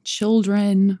the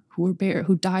children who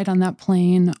died on that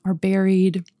plane are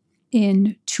buried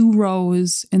in 2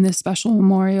 rows in this special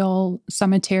memorial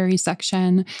cemetery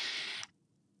section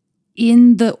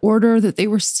in the order that they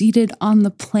were seated on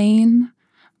the plane,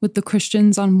 with the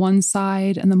Christians on one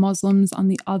side and the Muslims on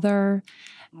the other.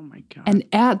 Oh my God. And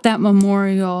at that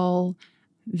memorial,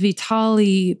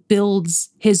 Vitali builds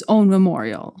his own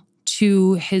memorial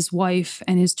to his wife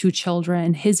and his 2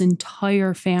 children, his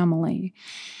entire family.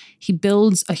 He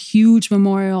builds a huge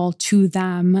memorial to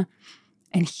them,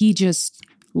 and he just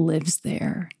lives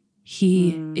there.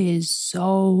 He is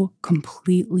so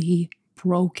completely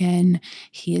broken.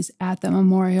 He is at the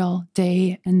memorial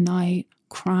day and night,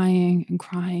 crying and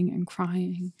crying and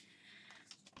crying.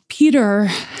 Peter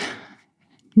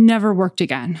never worked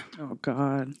again. Oh,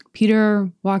 God. Peter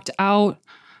walked out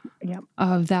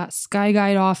of that Sky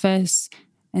Guide office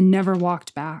and never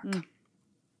walked back.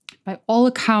 By all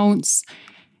accounts,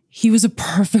 he was a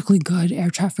perfectly good air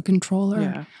traffic controller.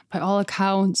 Yeah. By all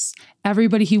accounts,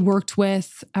 everybody he worked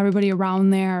with, everybody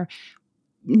around there,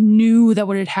 knew that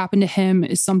what had happened to him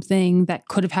is something that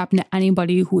could have happened to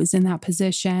anybody who was in that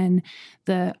position.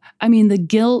 The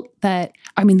guilt that,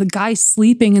 the guy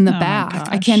sleeping in the back,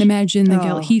 I can't imagine the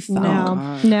guilt he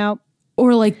felt. No.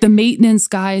 Or like the maintenance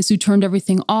guys who turned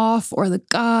everything off, or the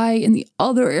guy in the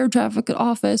other air traffic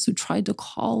office who tried to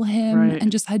call him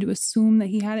and just had to assume that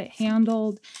he had it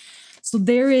handled. So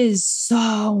there is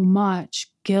so much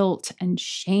guilt and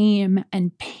shame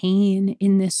and pain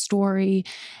in this story.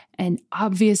 And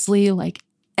obviously, like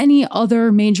any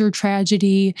other major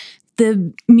tragedy,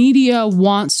 the media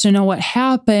wants to know what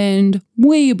happened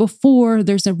way before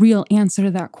there's a real answer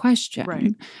to that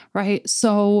question. Right?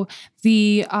 So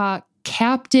the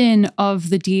captain of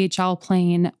the DHL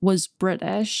plane was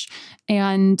British.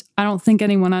 And I don't think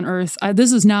anyone on earth,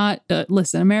 this is not,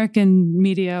 listen, American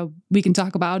media, we can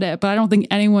talk about it, but I don't think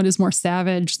anyone is more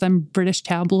savage than British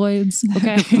tabloids.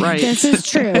 Okay. Right. This is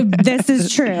true. This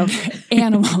is true.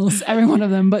 Animals, every one of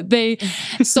them. But they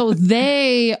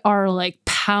are like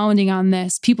pounding on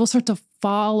this. People start to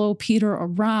follow Peter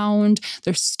around.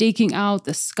 They're staking out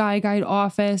the Sky Guide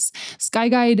office. Sky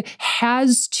Guide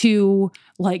has to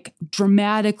like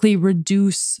dramatically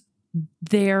reduce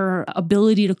their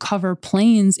ability to cover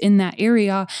planes in that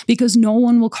area because no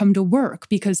one will come to work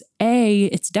because A,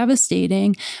 it's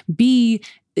devastating. B,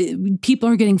 people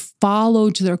are getting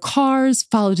followed to their cars,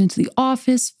 followed into the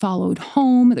office, followed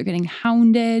home. They're getting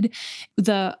hounded.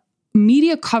 The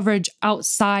media coverage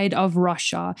outside of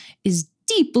Russia is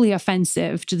deeply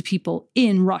offensive to the people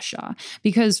in Russia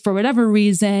because for whatever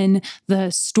reason, the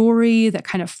story that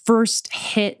kind of first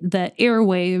hit the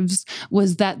airwaves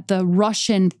was that the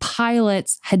Russian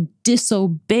pilots had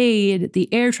disobeyed the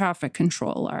air traffic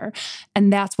controller.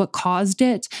 And that's what caused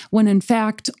it, when in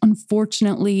fact,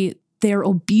 unfortunately, their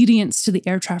obedience to the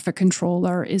air traffic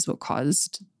controller is what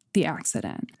caused the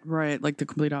accident. Right, like the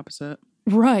complete opposite.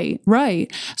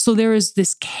 Right. So there is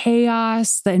this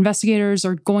chaos. The investigators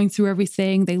are going through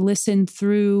everything. They listen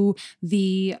through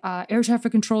the air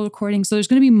traffic control recording. So there's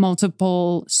going to be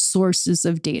multiple sources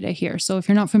of data here. So if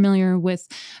you're not familiar with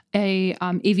a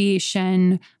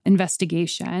aviation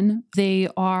investigation,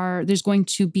 there's going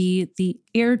to be the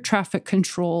air traffic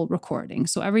control recording.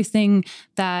 So everything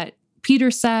that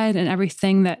Peter said and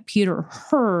everything that Peter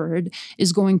heard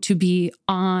is going to be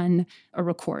on a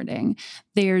recording.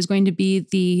 There's going to be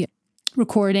the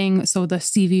recording, so the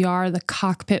CVR, the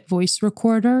cockpit voice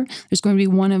recorder. There's going to be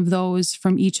one of those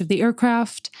from each of the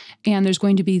aircraft, and there's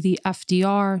going to be the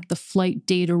FDR, the flight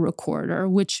data recorder,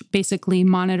 which basically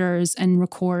monitors and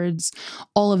records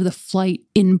all of the flight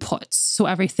inputs. So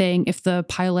everything, if the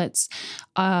pilots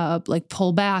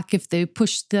pull back, if they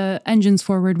push the engines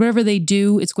forward, whatever they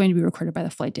do, it's going to be recorded by the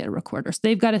flight data recorder. So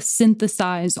they've got to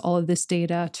synthesize all of this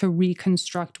data to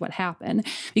reconstruct what happened.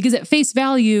 Because at face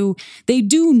value, they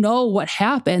do know what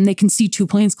happened. They can see 2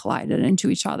 planes collided into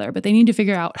each other, but they need to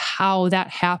figure out how that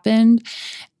happened.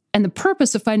 And the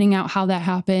purpose of finding out how that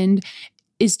happened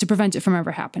is to prevent it from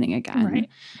ever happening again. Right.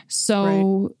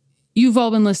 So you've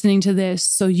all been listening to this,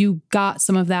 so you got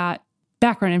some of that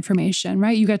background information,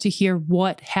 right? You got to hear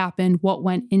what happened, what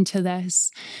went into this.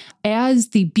 As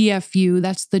the BFU,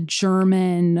 that's the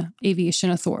German aviation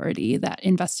authority that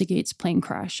investigates plane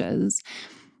crashes,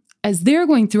 as they're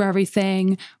going through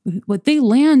everything, what they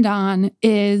land on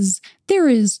is there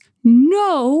is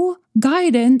no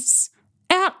guidance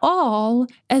at all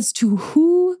as to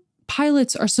who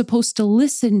pilots are supposed to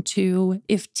listen to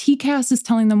if TCAS is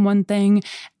telling them one thing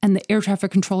and the air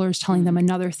traffic controller is telling them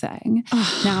another thing.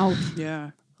 Now,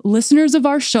 listeners of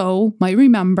our show might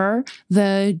remember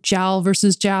the JAL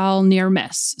versus JAL near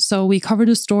miss. So we covered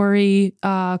a story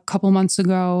a couple months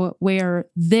ago where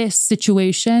this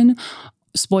situation,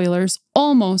 spoilers,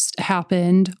 almost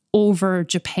happened over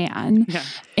Japan. Yeah.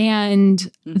 And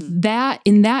that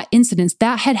in that incident,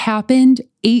 that had happened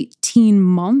 18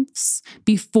 months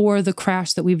before the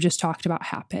crash that we've just talked about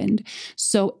happened.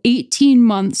 So 18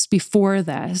 months before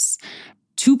this,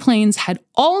 two planes had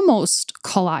almost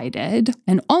collided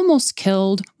and almost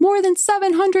killed more than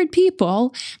 700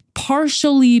 people,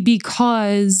 partially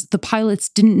because the pilots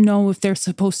didn't know if they're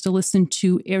supposed to listen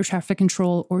to air traffic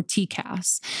control or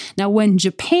TCAS. Now, when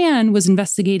Japan was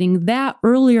investigating that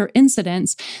earlier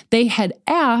incident, they had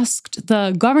asked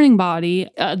the governing body,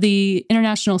 the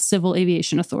International Civil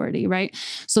Aviation Authority, right?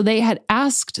 So they had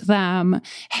asked them,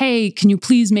 hey, can you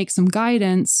please make some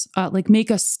guidance, like make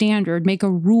a standard, make a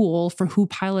rule for who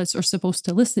pilots are supposed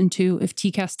to listen to if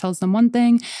TCAS tells them one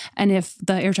thing and if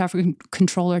the air traffic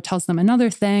controller tells them another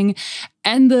thing.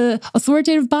 And the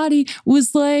authoritative body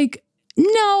was like,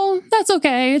 no, that's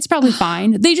okay. It's probably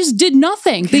fine. They just did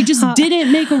nothing. They just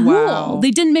didn't make a rule.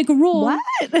 They didn't make a rule. What?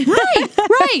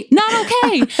 Right. Not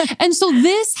okay. And so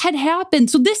this had happened.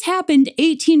 So this happened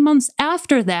 18 months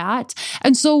after that.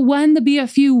 And so when the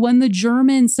BFU, when the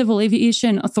German Civil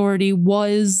Aviation Authority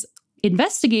was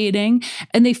investigating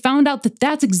and they found out that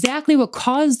that's exactly what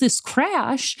caused this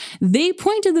crash, they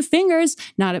pointed the fingers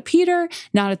not at Peter,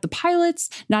 not at the pilots,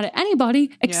 not at anybody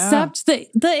except the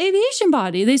aviation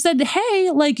body. They said,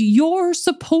 hey, like you're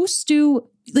supposed to,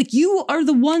 like you are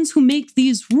the ones who make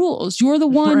these rules. You're the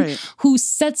one who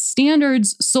sets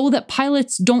standards so that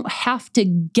pilots don't have to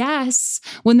guess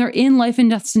when they're in life and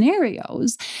death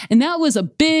scenarios. And that was a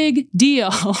big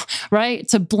deal, right?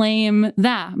 To blame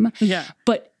them. Yeah.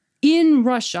 But in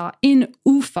Russia, in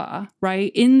Ufa,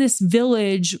 right, in this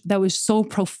village that was so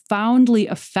profoundly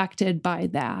affected by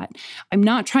that, I'm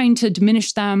not trying to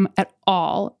diminish them at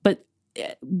all, but,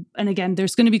 and again,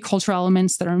 there's going to be cultural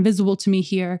elements that are invisible to me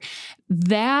here.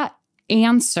 That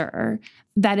answer,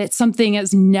 that it's something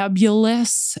as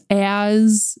nebulous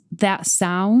as that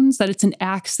sounds, that it's an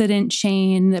accident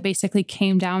chain that basically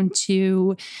came down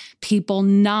to people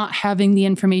not having the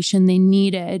information they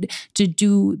needed to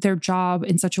do their job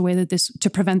in such a way that to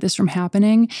prevent this from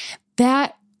happening,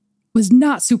 that was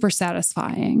not super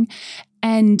satisfying.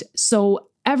 And so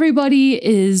everybody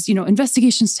is,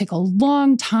 investigations take a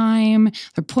long time.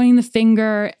 They're pointing the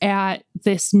finger at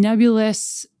this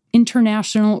nebulous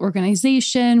international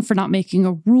organization for not making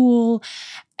a rule.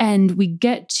 And we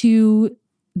get to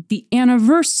the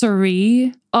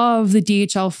anniversary of the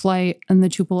DHL flight and the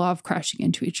Tupolev crashing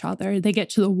into each other. They get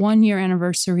to the 1-year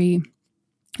anniversary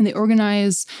and they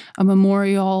organize a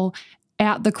memorial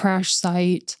at the crash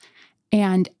site.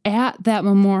 And at that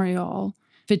memorial,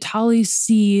 Vitaly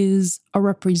sees a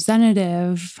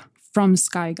representative from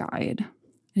Skyguide.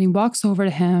 And he walks over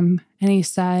to him and he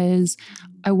says,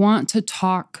 I want to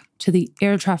talk to the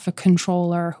air traffic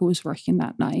controller who was working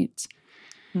that night.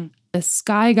 The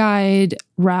Skyguide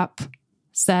rep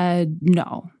said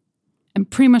no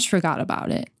and pretty much forgot about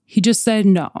it. He just said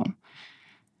no.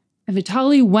 And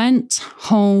Vitaly went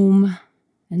home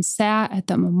and sat at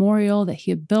the memorial that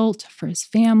he had built for his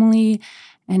family.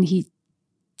 And he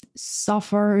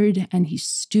suffered and he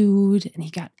stewed and he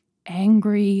got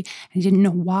angry and he didn't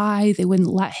know why they wouldn't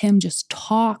let him just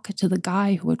talk to the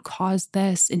guy who had caused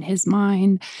this in his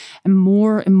mind. And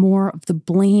more of the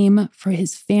blame for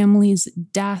his family's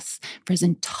death, for his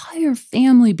entire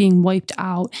family being wiped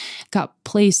out, got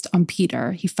placed on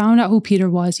Peter. He found out who Peter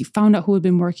was. He found out who had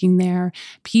been working there.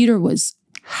 Peter was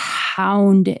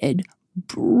hounded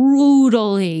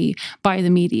brutally by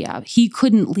the media. He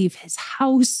couldn't leave his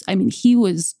house. I mean, he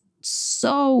was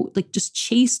so just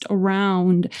chased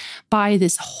around by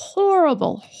this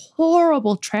horrible,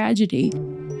 horrible tragedy.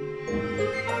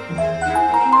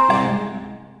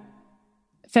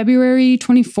 February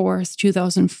 24th,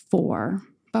 2004,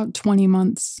 about 20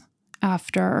 months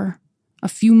after, a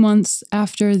few months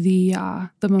after the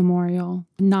memorial,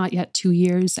 not yet 2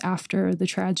 years after the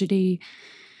tragedy,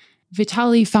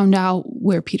 Vitaly found out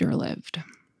where Peter lived.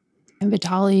 And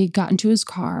Vitaly got into his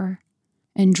car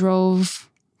and drove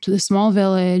to the small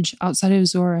village outside of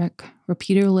Zurich where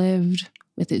Peter lived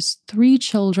with his 3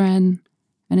 children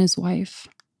and his wife.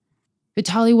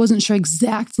 Vitaly wasn't sure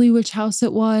exactly which house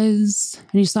it was,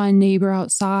 and he saw a neighbor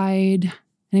outside, and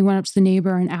he went up to the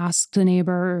neighbor and asked the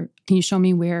neighbor, can you show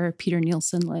me where Peter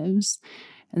Nielsen lives?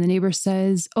 And the neighbor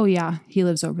says, oh yeah, he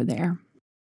lives over there.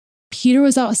 Peter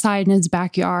was outside in his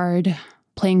backyard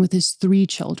playing with his 3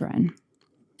 children.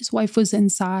 His wife was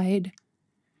inside.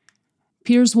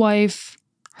 Peter's wife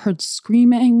heard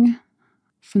screaming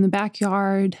from the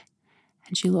backyard,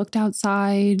 and she looked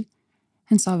outside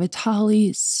and saw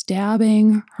Vitaly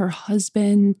stabbing her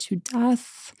husband to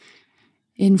death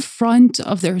in front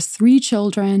of their 3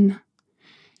 children.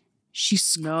 She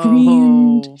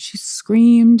screamed. No. She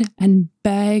screamed and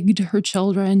begged her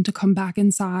children to come back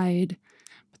inside,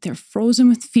 but they're frozen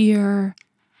with fear.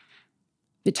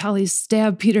 Vitaly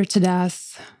stabbed Peter to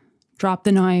death, dropped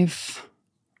the knife,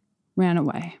 ran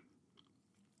away.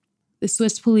 The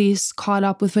Swiss police caught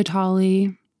up with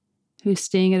Vitaly, who was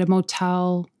staying at a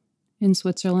motel in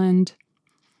Switzerland.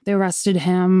 They arrested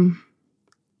him.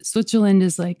 Switzerland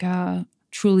is like a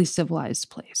truly civilized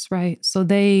place, right? So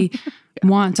they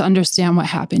want to understand what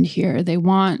happened here. They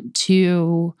want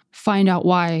to find out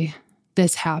why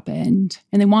this happened.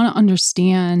 And they want to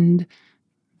understand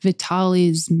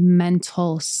Vitaly's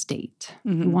mental state.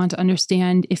 They want to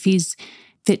understand if he's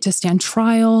fit to stand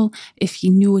trial, if he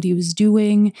knew what he was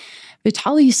doing.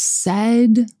 Vitaly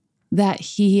said that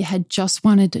he had just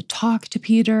wanted to talk to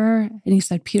Peter, and he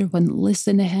said Peter wouldn't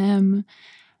listen to him,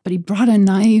 but he brought a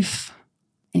knife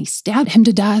and he stabbed him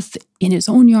to death in his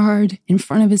own yard in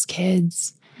front of his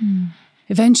kids.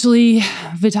 Eventually,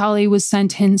 Vitaly was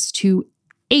sentenced to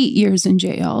 8 years in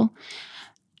jail.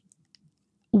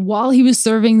 While he was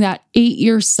serving that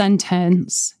 8-year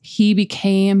sentence, he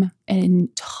became an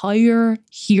entire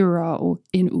hero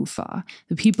in Ufa.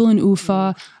 The people in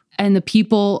Ufa and the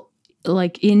people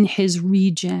like in his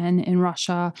region in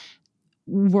Russia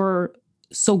were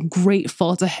so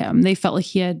grateful to him. They felt like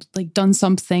he had like done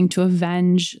something to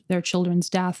avenge their children's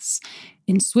deaths.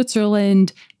 In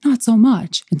Switzerland, not so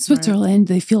much. In Switzerland,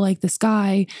 they feel like this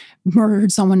guy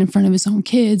murdered someone in front of his own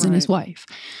kids and his wife.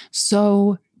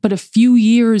 So, but a few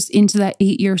years into that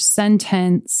 8-year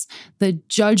sentence, the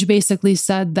judge basically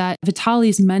said that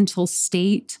Vitaly's mental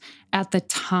state at the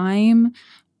time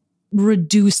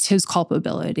reduced his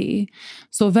culpability.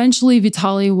 So eventually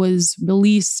Vitaly was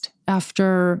released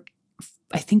after,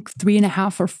 I think,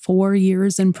 3.5 or 4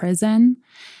 years in prison.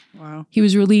 Wow. He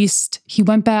was released. He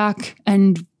went back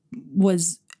and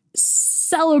was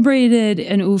celebrated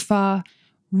in Ufa,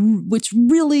 which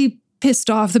really pissed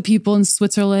off the people in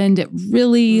Switzerland. It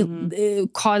really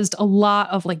it caused a lot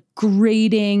of like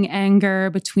grating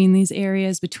anger between these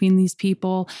areas, between these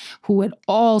people who had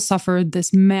all suffered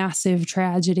this massive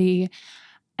tragedy.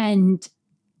 And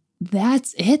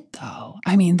that's it, though.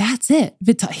 I mean, that's it.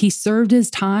 He served his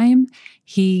time.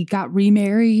 He got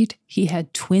remarried. He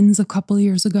had twins a couple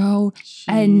years ago. Jeez.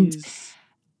 And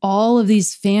all of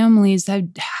these families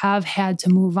have had to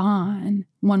move on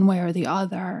one way or the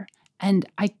other. And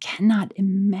I cannot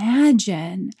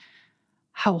imagine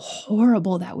how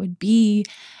horrible that would be.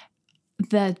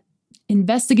 The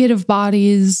investigative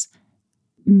bodies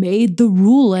made the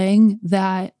ruling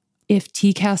that if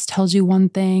TCAS tells you one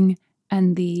thing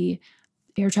and the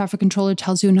air traffic controller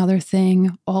tells you another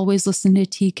thing, always listen to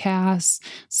TCAS.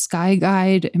 Sky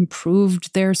Guide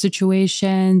improved their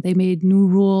situation. They made new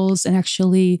rules and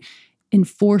actually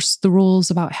enforced the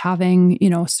rules about having,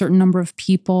 a certain number of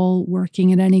people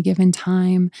working at any given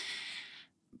time.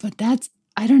 But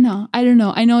I don't know. I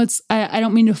know I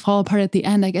don't mean to fall apart at the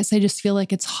end. I guess I just feel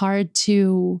like it's hard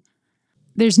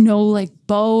there's no like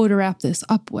bow to wrap this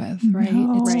up with, right?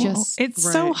 No,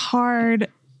 It's so hard.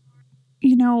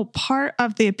 Part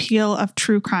of the appeal of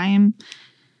true crime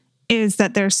is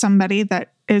that there's somebody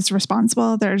that is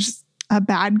responsible. There's a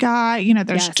bad guy,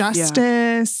 there's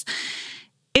justice. Yeah.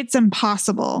 It's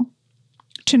impossible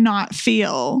to not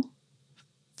feel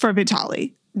for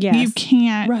Vitaly. Yes. You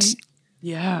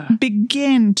can't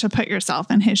begin to put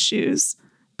yourself in his shoes.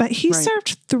 But he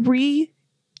served 3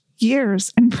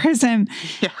 years in prison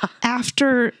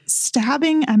after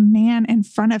stabbing a man in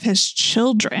front of his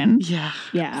children. Yeah.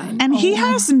 Yeah. And he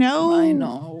has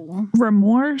no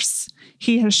remorse.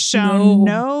 He has shown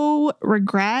no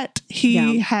regret.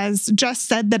 He has just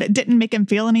said that it didn't make him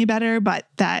feel any better, but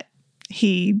that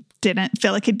he didn't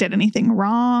feel like he did anything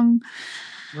wrong.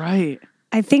 Right.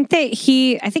 I think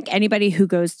anybody who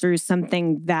goes through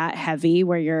something that heavy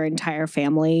where your entire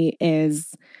family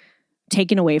is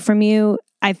taken away from you,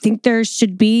 I think there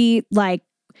should be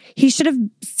he should have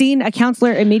seen a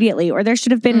counselor immediately, or there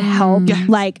should have been help. Yes.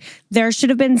 Like there should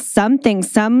have been something,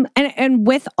 and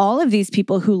with all of these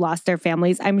people who lost their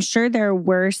families, I'm sure there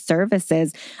were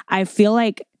services. I feel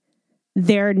like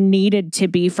there needed to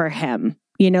be for him.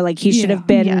 He should have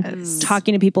been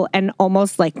talking to people and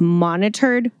almost like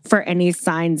monitored for any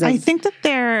signs of... I think that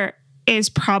there is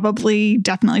probably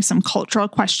definitely some cultural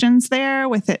questions there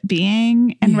with it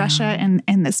being in Russia and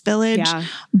in this village. Yeah.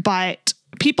 But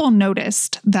people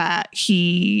noticed that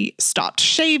he stopped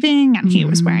shaving and he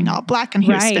was wearing all black and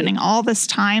he was spending all this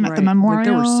time at the memorial. Like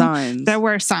there were signs. There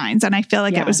were signs. And I feel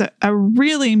like it was a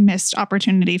really missed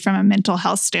opportunity from a mental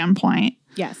health standpoint.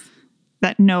 Yes.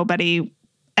 That nobody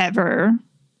ever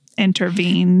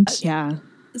intervened. Yeah.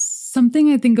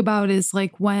 Something I think about is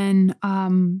like when,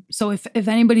 so if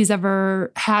anybody's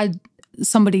ever had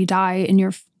somebody die in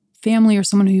your family or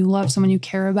someone who you love, someone you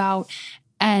care about,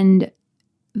 and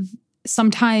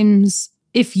sometimes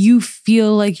if you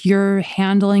feel like you're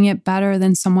handling it better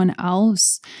than someone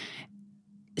else,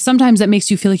 sometimes that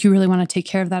makes you feel like you really want to take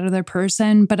care of that other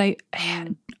person. But I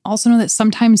also know that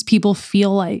sometimes people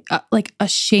feel like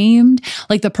ashamed,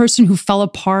 like the person who fell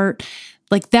apart,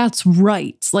 like that's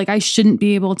right. Like I shouldn't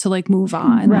be able to like move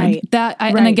on. Right. Like that.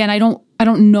 And again, I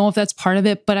don't know if that's part of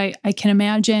it, but I can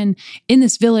imagine in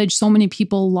this village, so many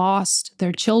people lost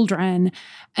their children.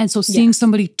 And so seeing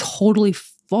somebody totally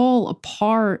fall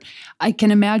apart, I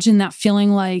can imagine that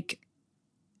feeling like,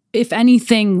 if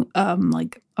anything,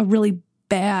 like a really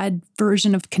bad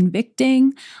version of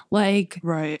convicting. Like,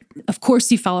 right. Of course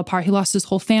he fell apart. He lost his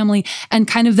whole family. And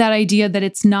kind of that idea that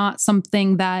it's not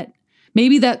something that,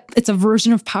 maybe that it's a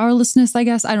version of powerlessness, I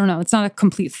guess. I don't know. It's not a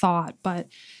complete thought, but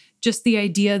just the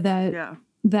idea that,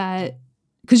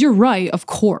 because you're right, of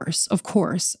course.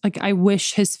 Like, I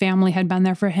wish his family had been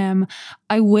there for him.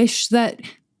 I wish that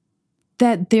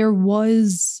there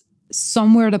was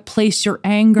somewhere to place your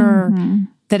anger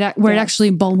where it actually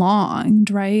belonged,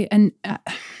 right? And I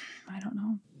don't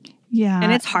know. Yeah.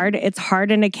 And it's hard. It's hard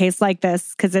in a case like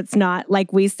this because it's not,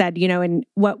 like we said, in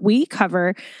what we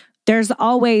cover, there's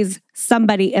always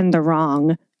somebody in the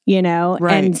wrong,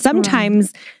 Right. And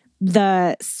sometimes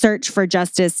the search for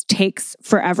justice takes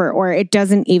forever or it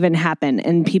doesn't even happen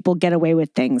and people get away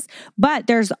with things. But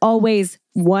there's always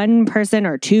one person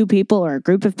or two people or a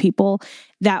group of people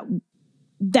that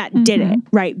did it,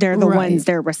 right? They're the ones,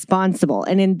 they're responsible.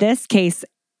 And in this case,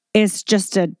 it's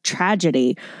just a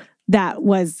tragedy that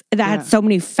had so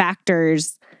many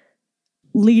factors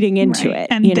leading into it.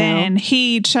 And then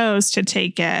he chose to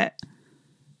take it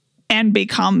and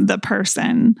become the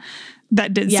person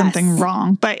that did something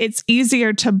wrong. But it's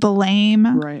easier to blame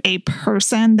a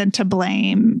person than to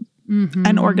blame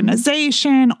an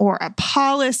organization or a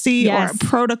policy or a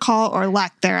protocol or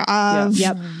lack thereof.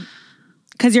 Yep.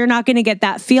 Because you're not going to get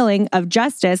that feeling of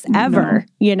justice ever,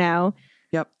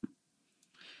 Yep.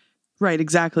 Right,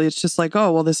 exactly. It's just like,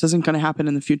 oh, well, this isn't going to happen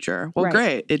in the future. Well,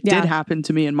 great. It did happen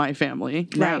to me and my family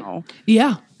now.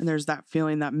 Yeah. And there's that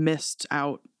feeling that missed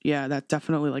out. Yeah, that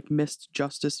definitely like missed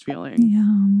justice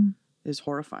feeling is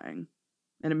horrifying.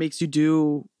 And it makes you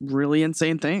do really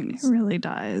insane things. It really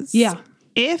does. Yeah.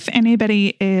 If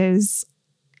anybody is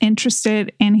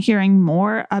interested in hearing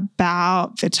more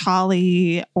about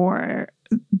Vitaly or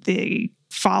the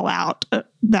fallout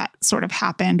that sort of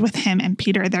happened with him and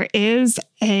Peter, there is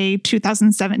a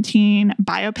 2017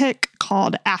 biopic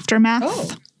called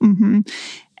Aftermath.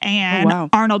 And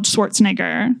Arnold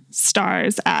Schwarzenegger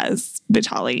stars as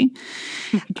Vitaly.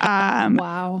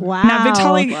 Wow. Now,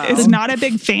 Vitaly is not a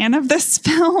big fan of this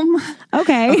film.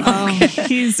 Okay.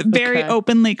 He's very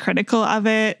openly critical of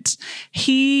it.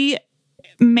 He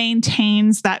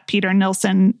maintains that Peter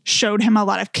Nilsson showed him a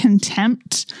lot of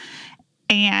contempt.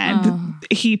 And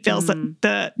he feels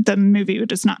that the movie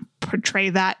does not portray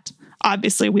that.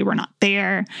 Obviously, we were not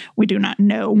there. We do not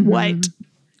know what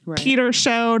Peter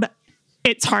showed.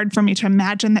 It's hard for me to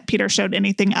imagine that Peter showed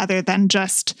anything other than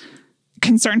just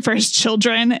concern for his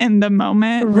children in the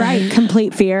moment. Right.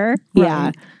 Complete fear.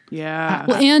 Right. Yeah.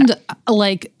 Well, and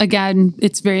like, again,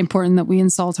 it's very important that we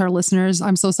insult our listeners.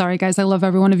 I'm so sorry, guys. I love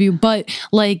every one of you. But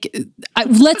like,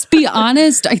 let's be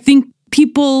honest. I think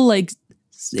people like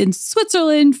in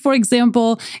Switzerland, for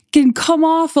example, can come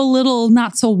off a little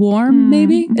not so warm,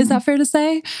 maybe. Is that fair to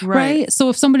say? Right. So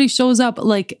if somebody shows up,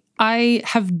 like I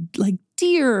have like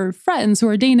dear friends who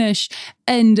are Danish,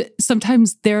 and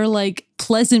sometimes their like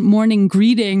pleasant morning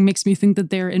greeting makes me think that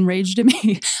they're enraged at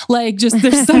me. Like just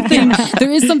there's something,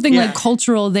 there is something like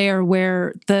cultural there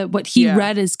where what he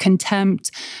read as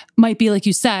contempt might be, like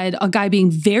you said, a guy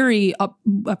being very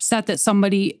upset that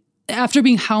somebody, after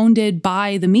being hounded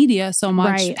by the media so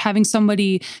much, having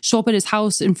somebody show up at his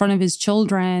house in front of his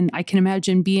children, I can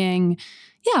imagine being,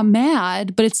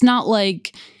 mad, but it's not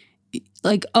like,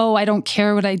 oh, I don't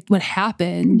care what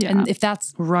happened. And if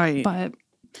that's right. But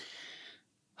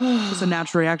Just a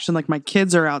natural reaction. Like my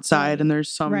kids are outside and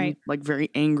there's some Right. like very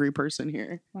angry person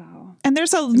here. Wow. And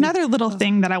there's another little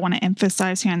thing that I want to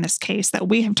emphasize here in this case that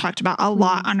we have talked about a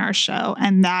lot on our show,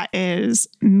 and that is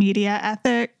media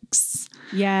ethics,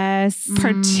 Yes.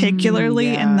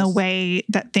 particularly in the yes. way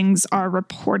that things are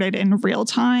reported in real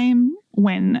time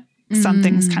when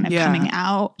something's kind of Yeah. coming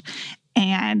out.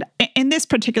 And in this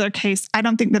particular case, I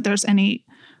don't think that there's any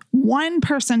one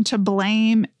person to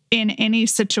blame in any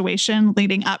situation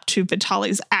leading up to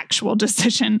Vitaly's actual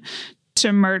decision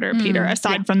to murder Peter,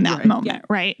 aside from that Right. moment,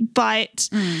 right? But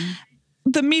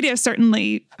the media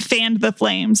certainly fanned the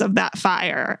flames of that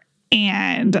fire.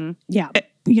 And, Yeah.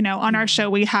 you know, on our show,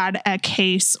 we had a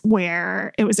case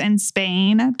where it was in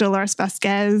Spain, Dolores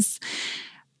Vasquez.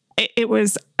 It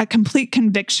was a complete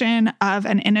conviction of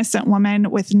an innocent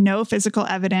woman with no physical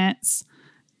evidence,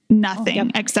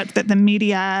 nothing except that the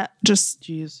media just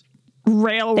Jeez.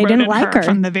 railroaded didn't like her.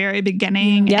 from the very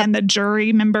beginning. Yep. And the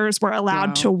jury members were allowed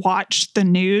Wow. to watch the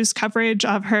news coverage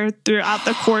of her throughout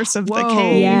the course of the Whoa.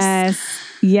 case. Yes.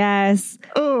 Yes.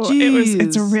 Oh,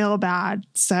 it's Jeez. real bad.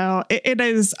 So it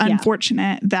is Yeah.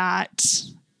 unfortunate that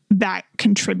that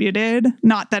contributed.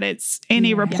 Not that it's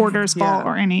any reporter's fault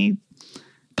or any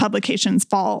publication's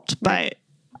fault, but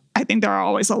I think there are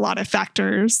always a lot of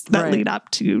factors that Right. lead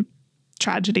up to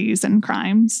tragedies and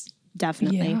crimes.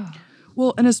 Definitely. Yeah.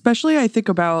 Well, and especially I think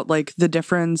about like the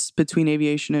difference between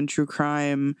aviation and true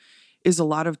crime is a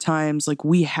lot of times like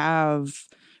we have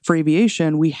for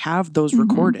aviation, we have those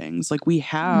recordings. Like we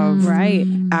have Right.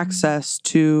 access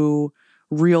to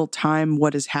real time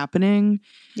what is happening.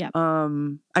 Yeah.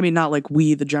 I mean, not like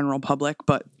we, the general public,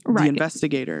 but the Right.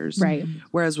 investigators. Right.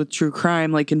 Whereas with true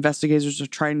crime, like investigators are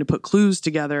trying to put clues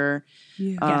together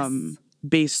Yes.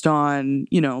 based on,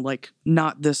 you know, like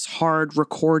not this hard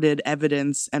recorded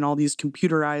evidence and all these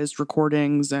computerized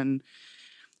recordings. And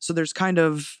so there's kind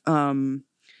of,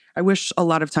 I wish a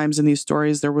lot of times in these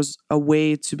stories there was a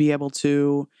way to be able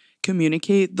to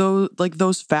communicate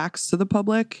those facts to the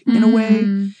public in a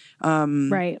way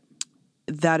Right.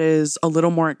 that is a little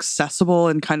more accessible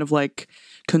and kind of like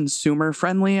consumer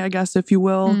friendly, I guess, if you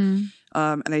will.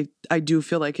 And I do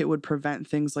feel like it would prevent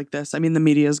things like this. I mean, the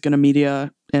media is going to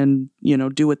media and, you know,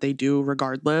 do what they do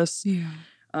regardless. Yeah.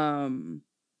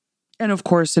 And of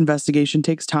course, investigation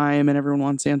takes time and everyone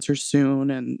wants answers soon.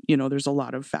 And, you know, there's a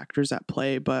lot of factors at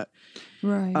play. But,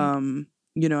 Right.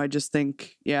 you know, I just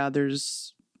think, yeah,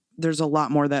 there's a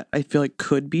lot more that I feel like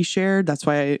could be shared. That's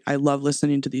why I love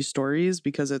listening to these stories,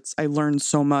 because I learned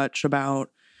so much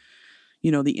about,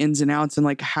 you know, the ins and outs and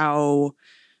like how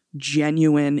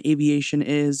genuine aviation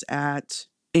is at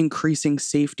increasing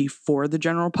safety for the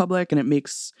general public. And it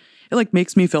makes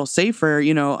me feel safer.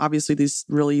 You know, obviously these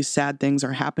really sad things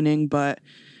are happening, but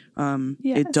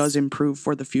it does improve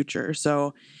for the future.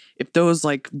 So if those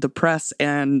like the press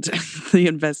and the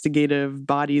investigative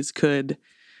bodies could,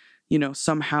 you know,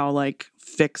 somehow like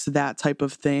fix that type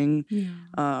of thing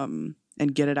and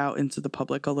get it out into the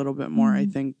public a little bit more, I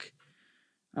think,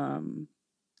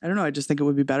 I don't know. I just think it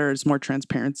would be better. It's more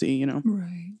transparency, you know?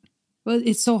 Right. Well,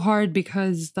 it's so hard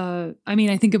because I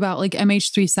think about like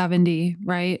MH370,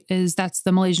 right? That's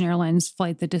the Malaysian Airlines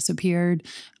flight that disappeared.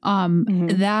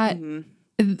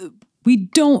 We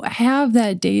don't have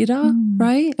that data,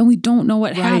 right? And we don't know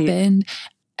what happened.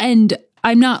 And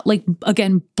I'm not like,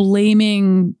 again,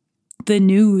 blaming the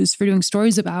news for doing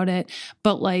stories about it,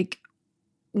 but like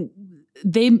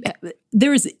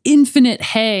there is infinite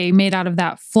hay made out of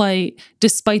that flight,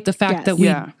 despite the fact that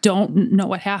we don't know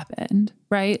what happened,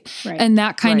 right? And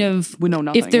that kind of, we know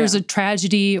nothing. If there's a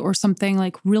tragedy or something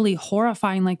like really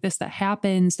horrifying like this that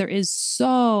happens, there is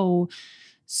so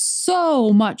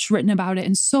much written about it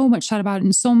and so much said about it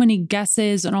and so many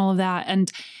guesses and all of that.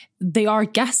 And they are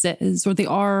guesses, or they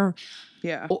are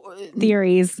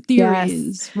theories.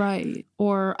 Yes. Right.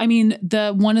 Or, I mean,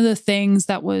 one of the things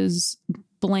that was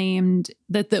blamed,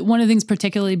 that one of the things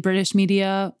particularly British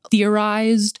media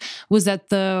theorized, was that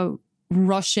the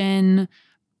Russian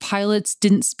pilots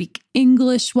didn't speak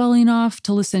English well enough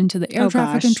to listen to the air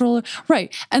traffic controller.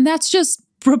 Right. And that's just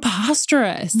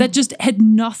preposterous. That just had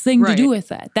nothing to do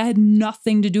with it. That had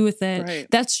nothing to do with it. Right.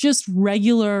 That's just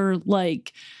regular,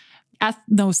 like,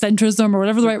 ethnocentrism or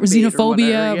whatever the right, or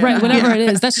xenophobia, right? Whatever it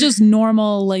is. That's just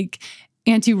normal, like,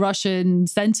 anti-Russian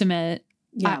sentiment.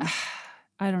 Yeah.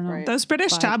 I don't know. Those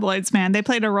British tabloids, man, they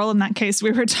played a role in that case we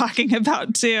were talking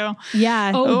about too.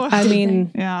 Yeah. Oh, I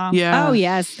mean, yeah. Yeah. Oh,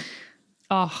 yes.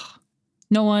 Oh,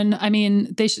 No one, I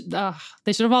mean, they should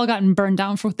have all gotten burned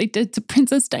down for what they did to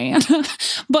Princess Diana.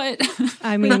 But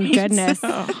I mean, goodness.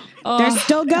 They're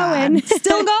still going.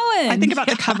 Still going. I think about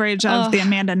the coverage of the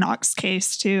Amanda Knox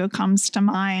case too comes to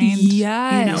mind.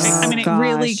 Yes. It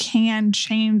really can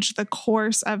change the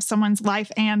course of someone's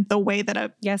life and the way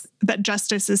that that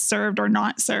justice is served or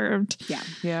not served. Yeah.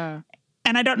 Yeah.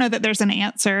 And I don't know that there's an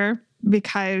answer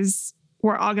because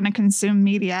we're all going to consume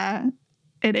media.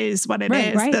 It is what it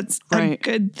is. Right. That's a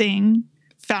good thing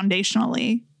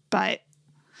foundationally, but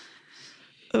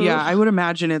yeah, I would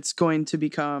imagine it's going to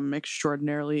become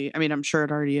extraordinarily, I mean, I'm sure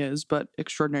it already is, but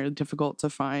extraordinarily difficult to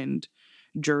find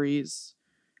juries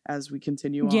as we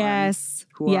continue on.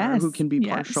 Who can be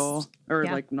partial or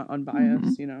like not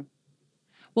unbiased, you know.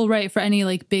 Well, right, for any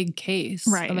like big case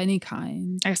of any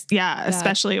kind.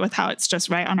 Especially with how it's just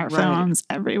right on our phones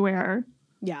everywhere.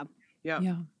 Yeah.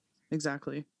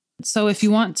 Exactly. So if you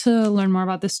want to learn more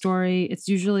about this story, it's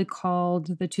usually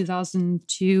called the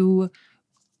 2002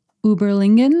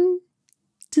 Überlingen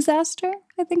disaster.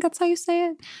 I think that's how you say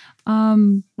it.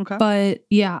 Okay. But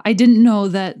yeah, I didn't know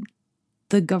that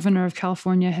the governor of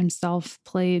California himself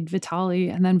played Vitali,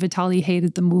 and then Vitali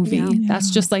hated the movie. Yeah. That's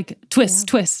just like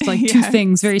twist, like two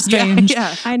things, very strange.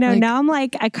 Yeah. I know. Now I'm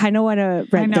like, I kind of want to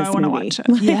rent this movie. I want to watch it.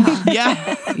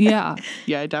 Yeah.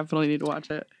 Yeah, I definitely need to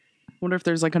watch it. Wonder if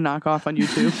there's like a knockoff on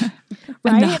YouTube.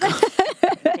 Right?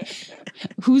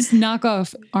 Who's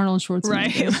knockoff Arnold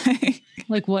Schwarzenegger? Right.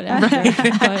 Like whatever.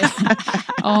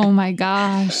 But, oh my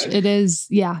gosh. It is.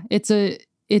 Yeah. It's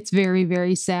very,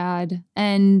 very sad.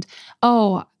 And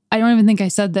I don't even think I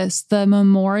said this.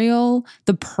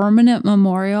 The permanent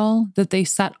memorial that they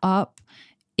set up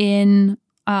in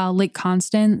Lake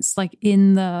Constance, like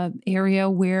in the area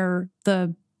where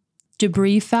the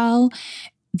debris fell,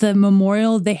 the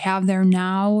memorial they have there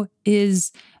now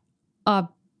is a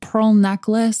pearl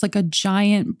necklace, like a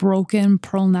giant broken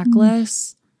pearl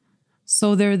necklace.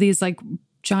 So there are these like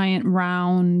giant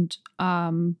round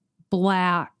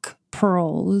black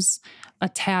pearls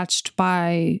attached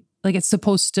by, like, it's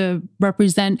supposed to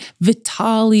represent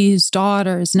Vitali's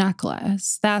daughter's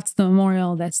necklace. That's the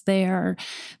memorial that's there.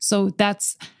 So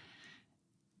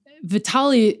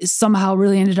Vitali somehow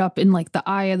really ended up in like the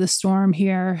eye of the storm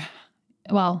here.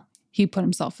 Well, he put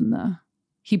himself in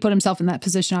that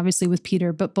position, obviously, with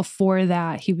Peter. But before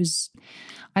that, he was,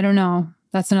 I don't know.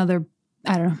 That's another,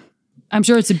 I don't know. I'm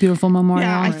sure it's a beautiful memorial.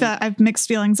 Yeah, I have mixed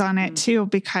feelings on it too,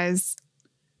 because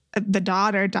the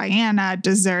daughter, Diana,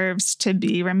 deserves to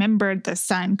be remembered. The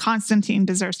son, Constantine,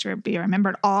 deserves to be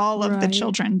remembered. All of the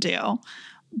children do.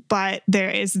 But there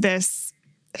is this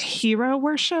hero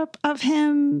worship of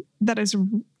him that is of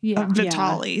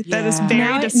Vitali. That is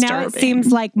very disturbing. Now it seems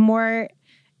like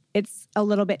it's a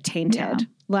little bit tainted.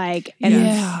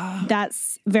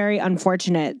 That's very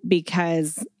unfortunate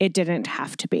because it didn't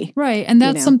have to be. Right. And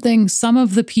that's something some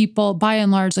of the people, by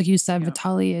and large, like you said,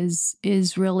 Vitali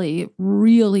is really,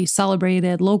 really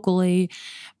celebrated locally,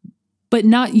 but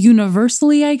not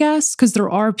universally, I guess, because there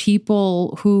are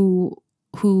people who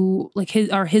like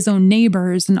his own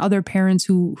neighbors and other parents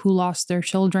who lost their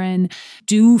children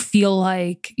do feel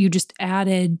like you just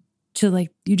added to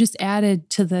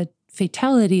the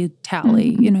fatality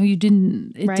tally. You know,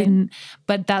 didn't,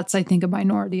 but that's, I think, a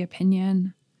minority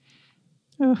opinion.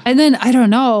 Ugh. And then I don't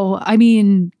know. I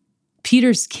mean,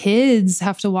 Peter's kids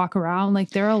have to walk around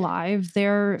like they're alive.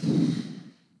 They're,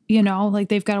 like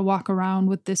they've got to walk around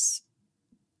with this.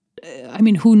 I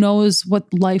mean, who knows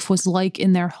what life was like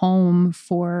in their home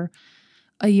for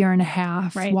a year and a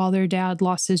half while their dad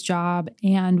lost his job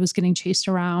and was getting chased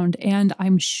around, and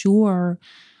I'm sure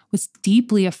was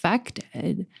deeply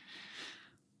affected.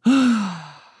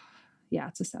 Yeah,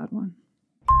 it's a sad one.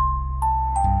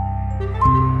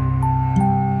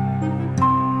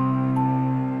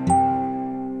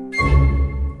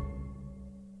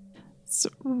 It's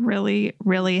really,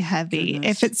 really heavy.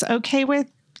 If it's okay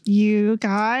with you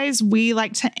guys, we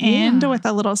like to end with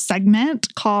a little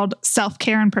segment called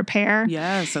Self-Care and Prepare.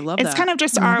 Yes, I love that. It's kind of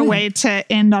just our way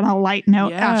to end on a light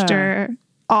note after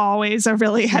always a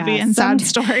really heavy and sad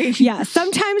story. Yeah.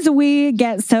 Sometimes we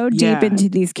get so deep into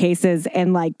these cases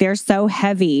and like they're so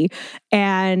heavy.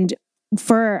 And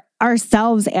for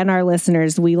ourselves and our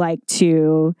listeners, we like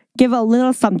to give a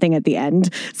little something at the end.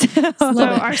 So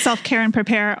our Self-Care and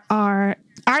Prepare are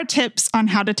our tips on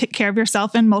how to take care of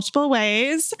yourself in multiple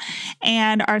ways.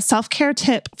 And our self-care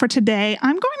tip for today,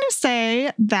 I'm going to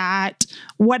say that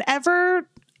whatever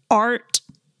art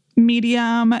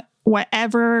medium,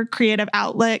 whatever creative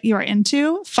outlet you're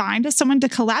into, find someone to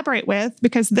collaborate with,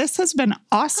 because this has been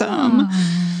awesome.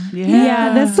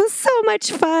 Yeah, this was so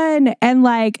much fun. And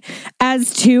like,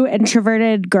 as two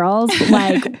introverted girls,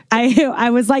 like I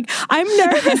was like, I'm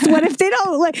nervous. What if they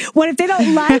don't like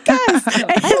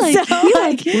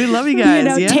us? We love you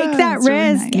guys. Take that risk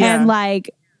really nice. and like,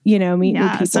 meet new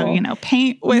people. So,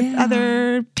 paint with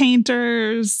other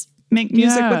painters, make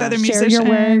music with other Share your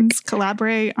musicians,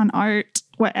 collaborate on art,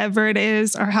 whatever it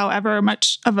is, or however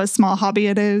much of a small hobby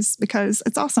it is, because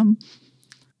it's awesome.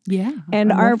 Yeah.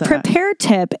 And our prepare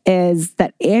tip is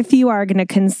that if you are going to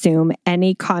consume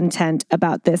any content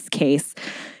about this case,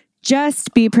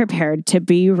 just be prepared to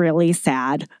be really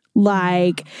sad.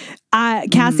 Like,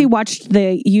 Cassie watched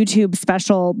the YouTube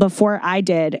special before I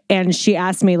did, and she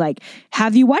asked me, like,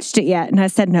 have you watched it yet? And I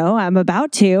said, no, I'm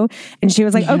about to. And she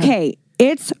was like, okay,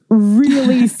 it's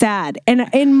really sad. And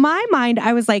in my mind,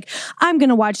 I was like, I'm going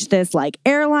to watch this like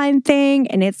airline thing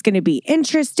and it's going to be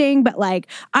interesting, but like,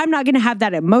 I'm not going to have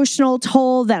that emotional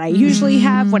toll that I usually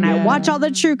have when I watch all the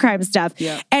true crime stuff.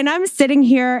 Yeah. And I'm sitting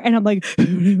here and I'm like,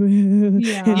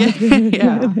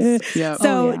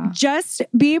 So just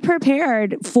be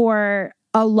prepared for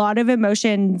a lot of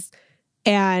emotions,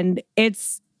 and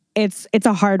it's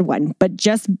a hard one, but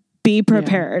just be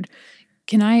prepared.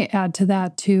 Can I add to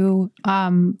that too?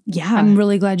 I'm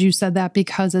really glad you said that,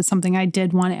 because it's something I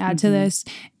did want to add to this.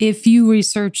 If you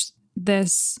research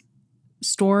this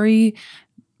story,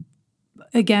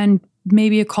 again,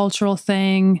 maybe a cultural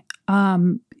thing,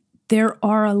 there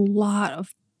are a lot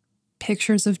of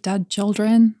pictures of dead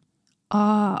children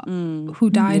who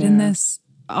died in this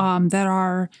that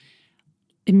are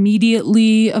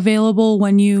immediately available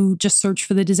when you just search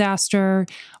for the disaster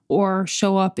or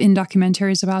show up in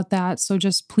documentaries about that. So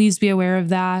just please be aware of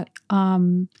that,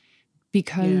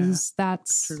 because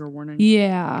that's trigger warning.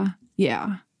 Yeah.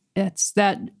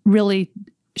 That really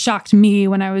shocked me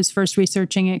when I was first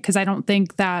researching it, because I don't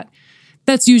think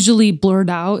that's usually blurred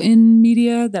out in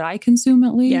media that I consume,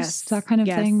 at least, that kind of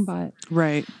thing. But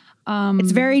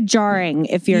it's very jarring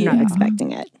if you're not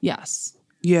expecting it. Yes.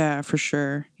 Yeah, for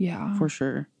sure. Yeah. For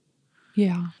sure.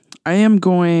 Yeah. I am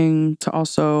going to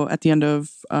also, at the end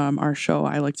of our show,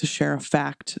 I like to share a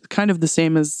fact, kind of the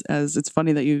same as it's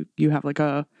funny that you have like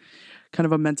a kind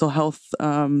of a mental health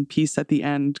piece at the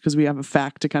end, because we have a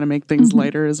fact to kind of make things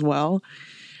lighter as well.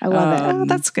 I love it. Oh,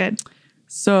 that's good.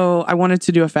 So I wanted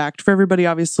to do a fact for everybody,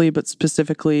 obviously, but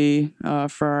specifically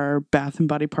for our Bath and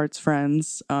Body Parts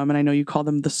friends. And I know you call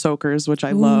them the soakers, which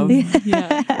I love.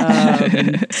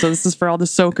 So this is for all the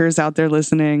soakers out there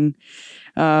listening.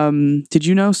 Did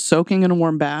you know soaking in a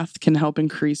warm bath can help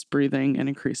increase breathing and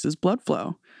increases blood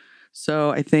flow?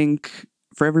 So I think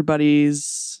for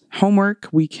everybody's homework,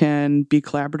 we can be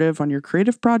collaborative on your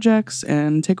creative projects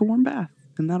and take a warm bath.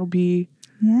 And that'll be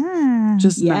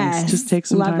just nice. Just take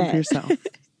some time for yourself.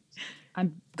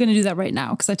 I'm going to do that right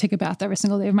now, because I take a bath every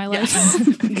single day of my life.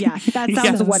 That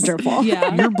sounds wonderful.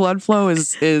 Your blood flow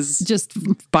is just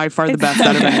by far the best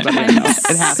out of anybody.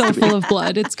 I'm so full of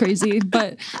blood. It's crazy.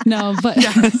 But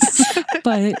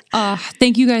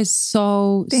thank you guys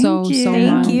so much.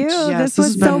 Thank you. Yes, this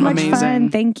was so much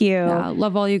fun. Thank you.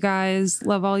 Love all you guys.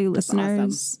 Love all you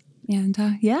listeners. Awesome.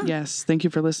 And yes, thank you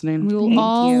for listening. We will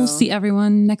all see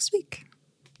everyone next week.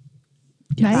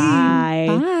 Bye.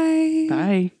 Bye.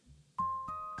 Bye.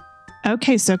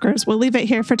 Okay, soakers, we'll leave it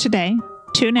here for today.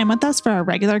 Tune in with us for our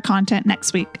regular content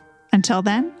next week. Until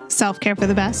then, self-care for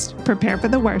the best, prepare for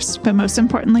the worst, but most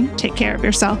importantly, take care of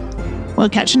yourself. We'll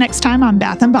catch you next time on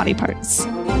Bath and Body Parts.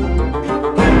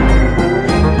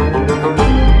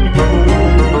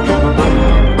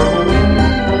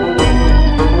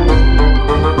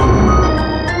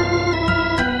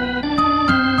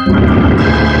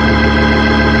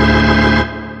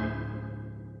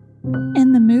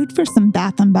 In the mood for some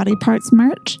Bath and Body Parts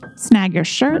merch? Snag your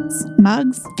shirts,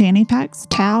 mugs, fanny packs,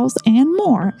 towels, and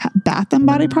more at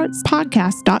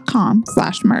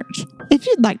bathandbodypartspodcast.com/merch. If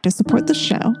you'd like to support the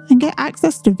show and get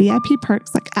access to VIP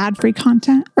perks like ad-free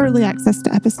content, early access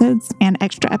to episodes, and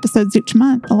extra episodes each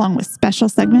month, along with special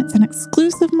segments and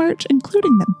exclusive merch,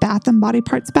 including the Bath and Body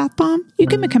Parts Bath Bomb, you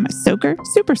can become a soaker,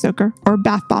 super soaker, or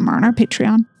bath bomber on our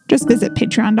Patreon. Just visit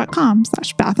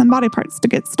patreon.com/bathandbodyparts to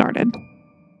get started.